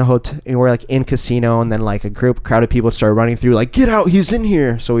like in a hotel, we're like in casino, and then like a crowd of people start running through, like, get out, he's in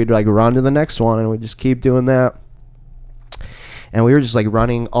here. So we'd like run to the next one, and we just keep doing that. And we were just like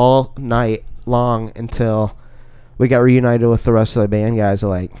running all night long until we got reunited with the rest of the band guys at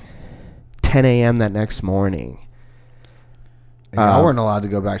like 10 a.m. that next morning. And y'all weren't allowed to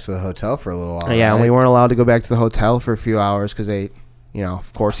go back to the hotel for a little while. Yeah, right? and we weren't allowed to go back to the hotel for a few hours because they, you know,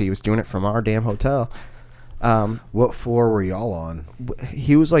 of course he was doing it from our damn hotel. What floor were y'all on?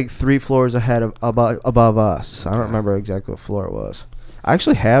 He was like 3 floors ahead of above us. I don't remember exactly what floor it was. I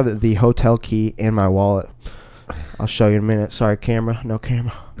actually have the hotel key in my wallet. I'll show you in a minute. Sorry, camera. No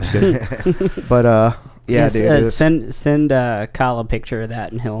camera. But yeah, Yes, dude. send Kyle a picture of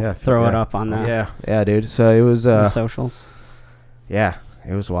that, and he'll throw it up on the Yeah, dude. So it was the socials. yeah,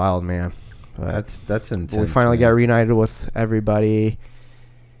 it was wild, man. But That's intense. we finally got reunited with everybody.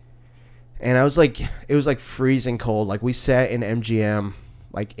 And I was like, it was like freezing cold. Like we sat in MGM,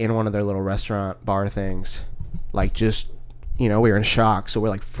 like in one of their little restaurant bar things, like just, you know, we were in shock. So we're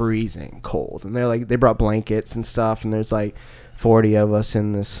like freezing cold, and they're like, they brought blankets and stuff, and there's like 40 of us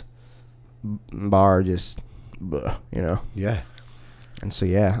in this bar, just, you know. Yeah. And so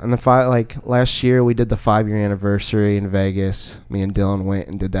yeah, and like last year we did the 5-year anniversary in Vegas. Me and Dylan went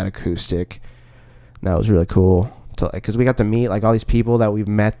and did that acoustic. That was really cool. Because we got to meet like all these people that we've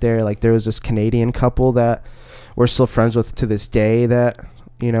met there. Like there was this Canadian couple that we're still friends with to this day that,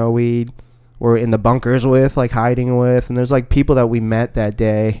 you know, we were in the bunkers with, like hiding with. And there's like people that we met that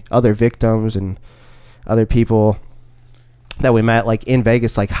day, other victims and other people that we met like in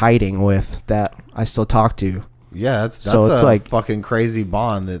Vegas, like hiding with, that I still talk to. Yeah, that's So it's a like fucking crazy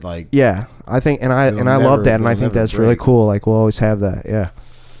bond that like. Yeah, I think, and I It'll love that, and I it'll think never that's really break. cool. Like we'll always have that. Yeah.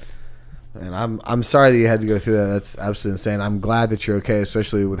 And I'm sorry that you had to go through that. That's absolutely insane. I'm glad that you're okay,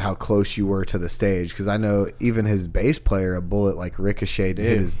 especially with how close you were to the stage. Because I know even his bass player, a bullet like ricocheted and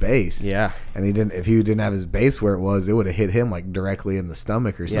hit his bass. Yeah. And he didn't. If he didn't have his bass where it would have hit him like directly in the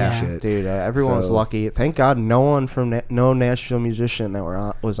stomach or some shit. Dude, everyone was lucky. Thank God, no one from no Nashville musician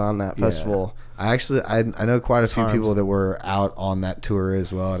that was on that festival. I know quite a few people that were out on that tour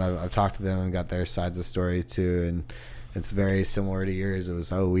as well, and I've talked to them and got their sides of the story too. And it's very similar to yours. It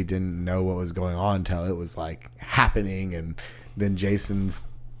was, we didn't know what was going on until it was like happening, and then Jason's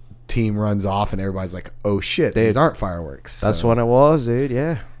team runs off and everybody's like, oh shit, these aren't fireworks. That's when it was, dude.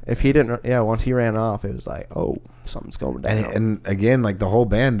 Yeah. If he didn't, once he ran off, it was like, oh, something's going down. And again, like the whole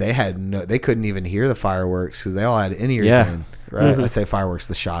band, they couldn't even hear the fireworks because they all had in-ears in. Right. I say fireworks,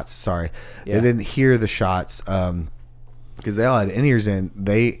 the shots. Sorry, Yeah. they didn't hear the shots because they all had in-ears in.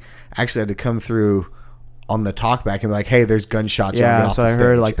 They actually had to come through on the talkback and be like, "Hey, there's gunshots." Yeah, get off so the I stage.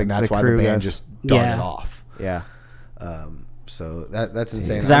 heard like and that's the why the crew band guys. just darted Yeah. off. Yeah. So that's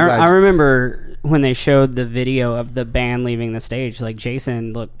insane. 'Cause I remember when they showed the video of the band leaving the stage, like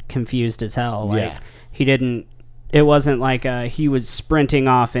Jason looked confused as hell. Like he didn't. It wasn't like he was sprinting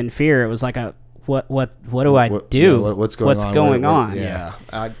off in fear. It was like a what do I do? What's going on? Yeah.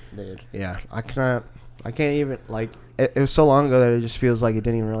 I can't even like. It was so long ago that it just feels like it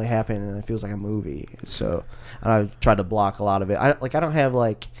didn't even really happen, and it feels like a movie. So, and I've tried to block a lot of it. I don't have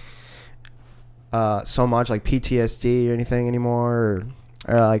like so much like PTSD or anything anymore,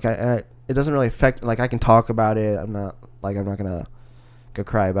 or like it doesn't really affect. Like I can talk about it. I'm not gonna go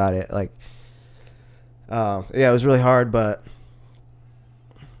cry about it. Like, it was really hard, but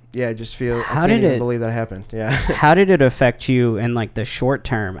yeah, I just feel I can't even believe that happened. Yeah. How did it affect you in like the short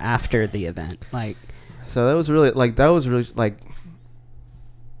term after the event? Like. So that was really like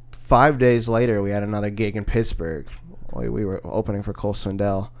 5 days later we had another gig in Pittsburgh. We were opening for Cole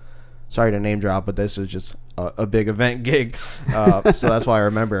Swindell. Sorry to name drop, but this was just a big event gig. So that's why I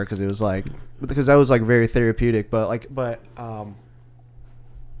remember it, because that was like very therapeutic. But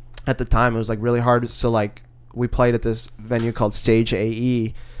at the time it was like really hard. So like we played at this venue called Stage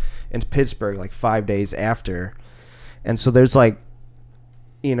AE in Pittsburgh like 5 days after, and so there's like,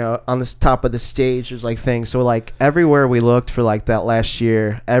 you know, on the top of the stage, there's like things. So like everywhere we looked for like that last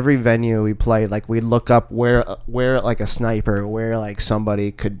year, every venue we played, like we'd look up where like a sniper, where like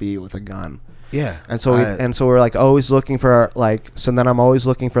somebody could be with a gun. Yeah. And so we're like always looking for so then I'm always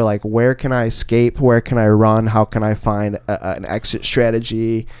looking for like, where can I escape? Where can I run? How can I find an exit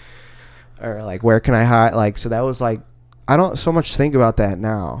strategy? Or like, where can I hide? Like, so that was like, I don't so much think about that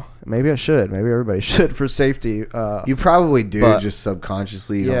now. Maybe I should. Maybe everybody should for safety. You probably do, but- just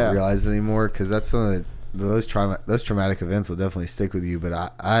subconsciously. You Yeah. don't realize it anymore, because that's something that those traumatic events will definitely stick with you.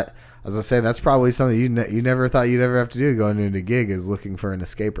 But I as I say, that's probably something you never thought you'd ever have to do going into a gig, is looking for an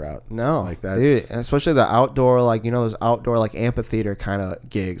escape route. No, like that's dude, and especially the outdoor, like, you know, those outdoor like amphitheater kind of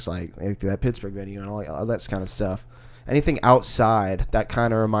gigs, like that Pittsburgh video and all that kind of stuff. Anything outside that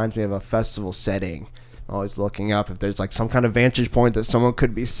kind of reminds me of a festival setting. Always looking up if there's like some kind of vantage point that someone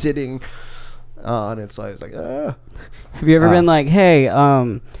could be sitting on. It's like ah. Have you ever been like, hey,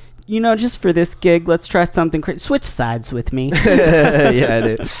 you know, just for this gig, let's try something crazy. Switch sides with me. Yeah, I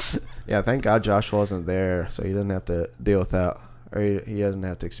did. Yeah, thank God Josh wasn't there, so he doesn't have to deal with that, or he doesn't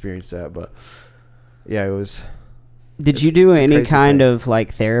have to experience that. But yeah, it was. Did you do it's a any crazy kind thing. of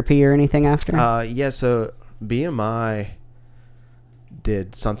like therapy or anything after? Yeah, so BMI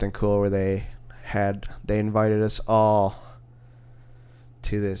did something cool where they invited us all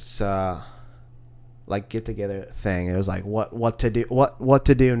to this like get together thing. It was like what to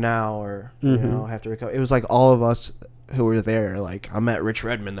do now, or you know, have to recover. It was like all of us who were there. Like I met Rich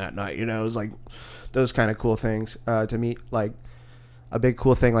Redmond that night. You know, it was like those kind of cool things to meet. Like a big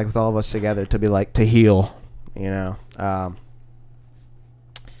cool thing, like with all of us together, to be like to heal. You know.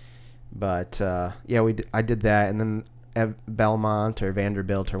 But yeah, I did that, and then at Belmont or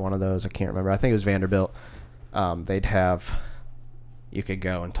Vanderbilt or one of those, I can't remember. I think it was Vanderbilt. They'd have, you could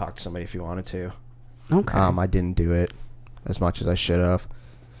go and talk to somebody if you wanted to. Okay. I didn't do it as much as I should have.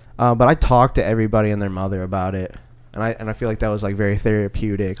 But I talked to everybody and their mother about it, and I feel like that was like very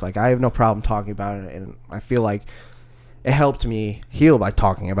therapeutic. Like I have no problem talking about it, and I feel like it helped me heal by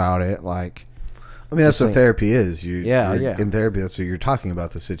talking about it. Like, I mean, that's what therapy is. You're in therapy, that's what you're talking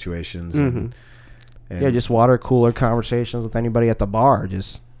about, the situations. And yeah, just water cooler conversations with anybody at the bar.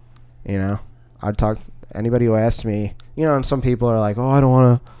 Just, you know, I'd talk to anybody who asked me, you know, and some people are like, oh, I don't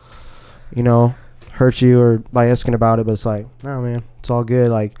want to, you know, hurt you or by asking about it. But it's like, no, man, it's all good.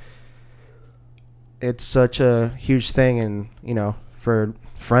 Like, it's such a huge thing. And, you know, for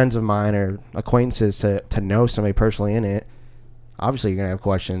friends of mine or acquaintances to know somebody personally in it, obviously you're going to have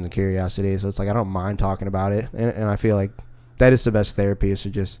questions and curiosity. So it's like, I don't mind talking about it. And I feel like that is the best therapy, is to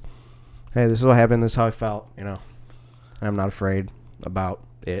just, hey, this is what happened. This is how I felt, you know. And I'm not afraid about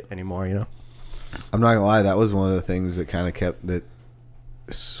it anymore, you know. I'm not going to lie. That was one of the things that kind of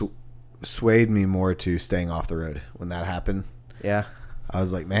swayed me more to staying off the road when that happened. Yeah. I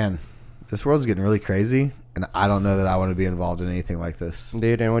was like, man, this world's getting really crazy, and I don't know that I want to be involved in anything like this.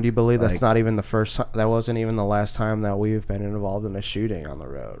 Dude, and would you believe Like, that's not even the first time, that wasn't even the last time that we've been involved in a shooting on the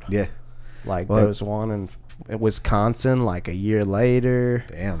road. Yeah. Like, Well, there was one in Wisconsin, like a year later.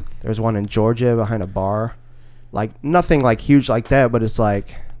 Damn. There was one in Georgia behind a bar. Like, nothing like huge like that, but it's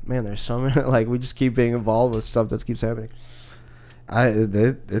like, man, there's so many, like, we just keep being involved with stuff that keeps happening.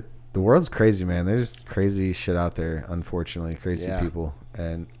 The world's crazy, man. There's crazy shit out there, unfortunately. Crazy people.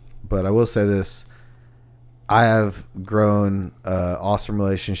 But I will say this. I have grown an awesome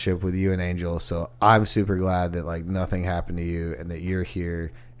relationship with you and Angel, so I'm super glad that like nothing happened to you and that you're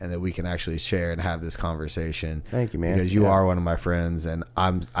here and that we can actually share and have this conversation. Thank you, man. Because you are one of my friends, and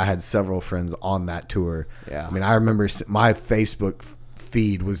I had several friends on that tour. Yeah. I mean, I remember my Facebook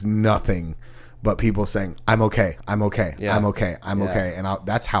feed was nothing but people saying, I'm okay, I'm okay, Yeah. I'm okay, I'm okay. And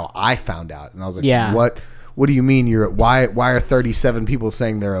that's how I found out. And I was like, Yeah. What do you mean why are 37 people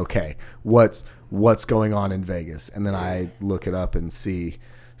saying they're okay? What's going on in Vegas? And then I look it up and see.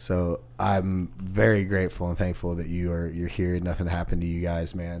 So I'm very grateful and thankful that you're here. Nothing happened to you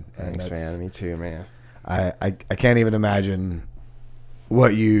guys, man. And Thanks, man. Me too, man. I can't even imagine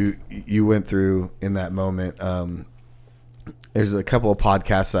what you went through in that moment. There's a couple of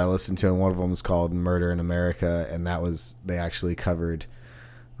podcasts that I listened to, and one of them was called Murder in America, and they actually covered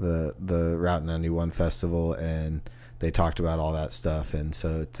the Route 91 festival, and they talked about all that stuff. And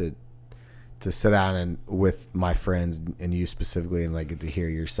so to sit down and with my friends and you specifically and like get to hear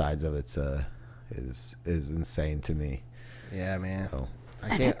your sides of it is insane to me. Yeah, man. So.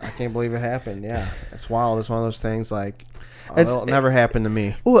 I can't believe it happened. Yeah, it's wild. It's one of those things like it'll never happen to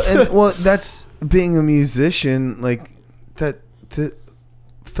me. Well, that's being a musician. Like that,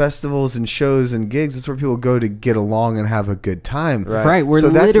 festivals and shows and gigs. That's where people go to get along and have a good time. Right. We're So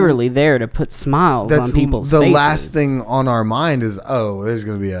literally there to put smiles on people's the faces. last thing on our mind is, oh, there's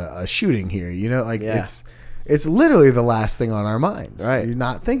going to be a shooting here. You know, like it's literally the last thing on our minds. Right. You're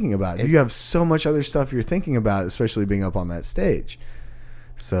not thinking about it. You have so much other stuff you're thinking about, especially being up on that stage.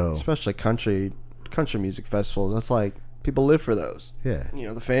 So Especially country music festivals. That's like, people live for those. yeah. You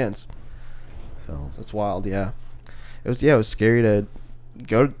know, the fans. So That's wild. Yeah. It was scary to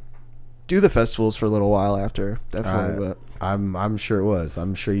go do the festivals for a little while after. Definitely. But I'm sure it was.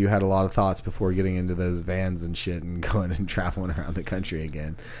 I'm sure you had a lot of thoughts before getting into those vans and shit and going and traveling around the country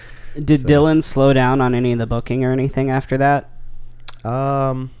again. Did Dylan slow down on any of the booking or anything after that?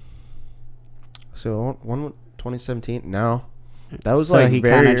 So 2017. No, that was So like he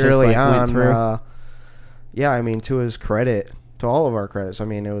very kinda just, early like, went on. through? Yeah, I mean, to his credit, to all of our credits, I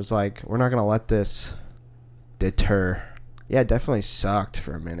mean, it was like, we're not gonna let this deter. Yeah, it definitely sucked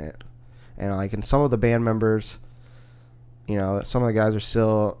for a minute, and like, and some of the band members, you know, some of the guys are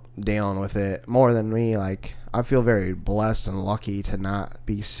still dealing with it more than me. Like, I feel very blessed and lucky to not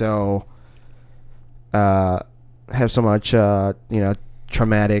be so have so much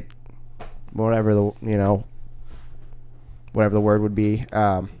traumatic, whatever the word would be,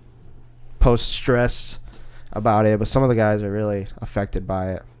 post stress about it. But some of the guys are really affected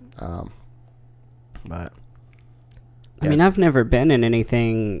by it. But I mean, I've never been in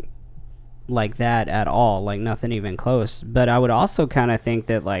anything like that at all, like nothing even close. But I would also kind of think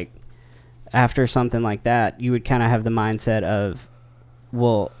that, like, after something like that, you would kind of have the mindset of,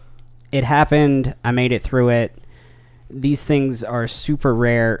 well, it happened, I made it through it, these things are super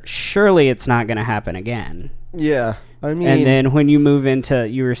rare, surely it's not going to happen again. Yeah, I mean, And then when you move into,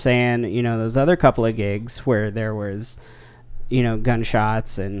 you were saying, you know, those other couple of gigs where there was, you know,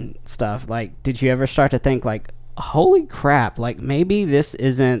 gunshots and stuff, like, did you ever start to think, like, holy crap, like, maybe this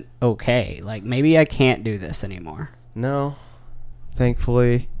isn't okay, like, maybe I can't do this anymore? no,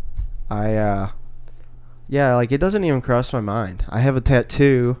 thankfully, like, it doesn't even cross my mind. I have a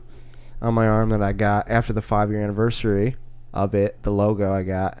tattoo on my arm that I got after the 5-year anniversary of it, the logo I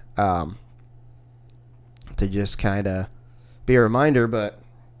got, to just kind of be a reminder. But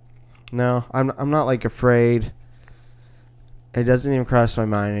no, I'm not like afraid. It doesn't even cross my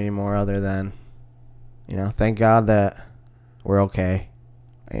mind anymore, other than, you know, thank God that we're okay,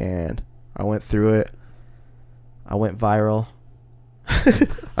 and I went through it. I went viral.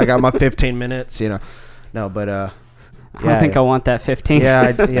 I got my 15 minutes, you know. No, but I don't think I want that 15.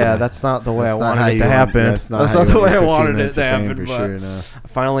 Yeah, that's not the way I wanted it to happen. That's not the way I wanted it to happen. For but sure, no. I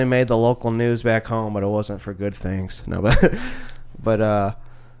finally made the local news back home, but it wasn't for good things. No, but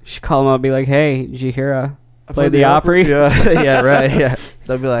You should call them up and be like, hey, did you hear I played the Opry? Yeah, right. Yeah,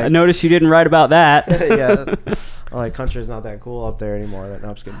 they'll be like, I noticed you didn't write about that. yeah, like, country's not that cool up there anymore. No,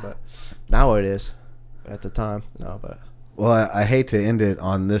 I'm just kidding, but now it is. But at the time, no, but. Well, I hate to end it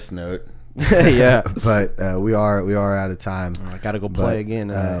on this note. Yeah, but we are out of time. I gotta go play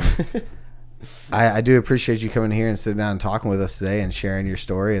again. I do appreciate you coming here and sitting down and talking with us today and sharing your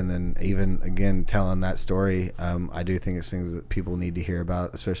story, and then even again telling that story. I do think it's things that people need to hear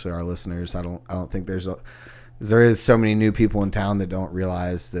about, especially our listeners. I don't think there is so many new people in town that don't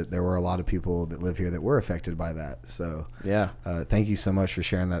realize that there were a lot of people that live here that were affected by that. So yeah, thank you so much for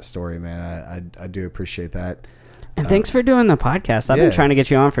sharing that story, man. I do appreciate that. And thanks for doing the podcast. I've been trying to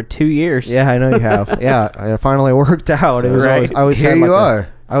get you on for 2 years. Yeah, I know you have. Yeah, it finally worked out. So, it was right. I always Here had you are.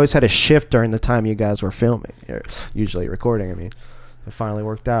 I always had a shift during the time you guys were filming, or usually recording. I mean, it finally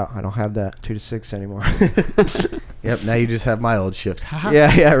worked out. I don't have that 2 to 6 anymore. Yep. Now you just have my old shift.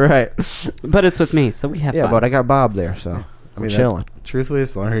 yeah, right. But it's with me, so we have Yeah, fun. but I got Bob there, so I'm chilling. Truthfully,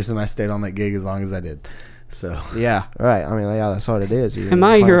 it's the only reason I stayed on that gig as long as I did. So Yeah, right. I mean, yeah, that's what it is. Am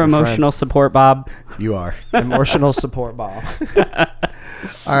I your emotional support, Bob? you are. emotional support, Bob?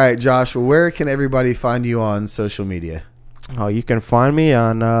 All right, Josh. Well, where can everybody find you on social media? Oh, you can find me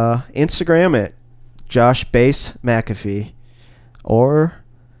on Instagram at Josh McAfee, or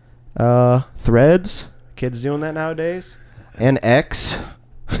Threads. Kids doing that nowadays, and X.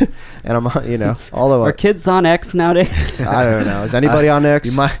 And I'm on, all of Are kids on X nowadays? I don't know. Is anybody on X?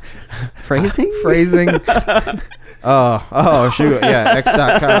 You might Phrasing? phrasing. Oh, shoot. Yeah,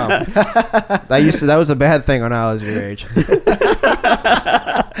 X.com. That was a bad thing when I was your age.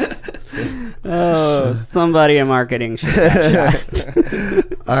 Oh, somebody in marketing should have shot.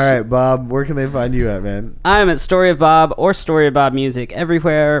 All right, Bob. Where can they find you at, man? I'm at Story of Bob or Story of Bob Music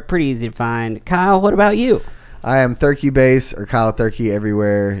everywhere. Pretty easy to find. Kyle, what about you? I am Thurkey Bass or Kyle Thurkey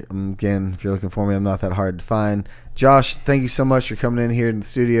everywhere. Again, if you're looking for me, I'm not that hard to find. Josh, thank you so much for coming in here in the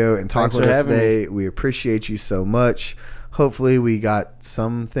studio and talking with us today. We appreciate you so much. Hopefully we got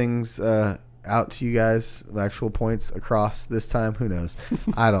some things out to you guys, the actual points across this time. Who knows?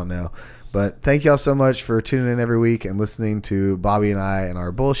 I don't know. But thank y'all so much for tuning in every week and listening to Bobby and I and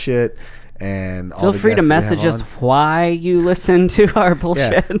our bullshit. And feel free to message us why you listen to our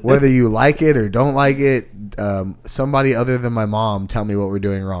bullshit. Yeah, whether you like it or don't like it, somebody other than my mom tell me what we're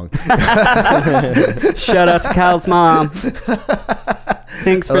doing wrong. Shout out to Kyle's mom.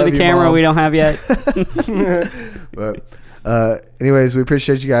 Thanks for the camera we don't have yet. But Anyways, we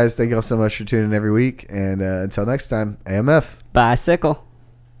appreciate you guys. Thank you all so much for tuning in every week. And until next time, AMF. Bicycle.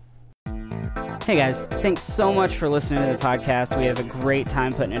 Hey guys, thanks so much for listening to the podcast. We have a great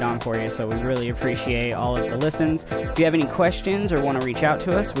time putting it on for you, so we really appreciate all of the listens. If you have any questions or want to reach out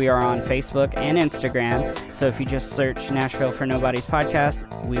to us, we are on Facebook and Instagram. So if you just search Nashville for Nobody's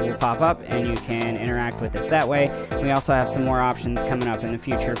Podcast, we will pop up and you can interact with us that way. We also have some more options coming up in the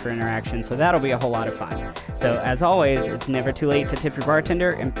future for interaction, so that'll be a whole lot of fun. So as always, it's never too late to tip your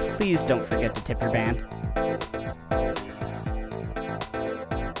bartender, and please don't forget to tip your band.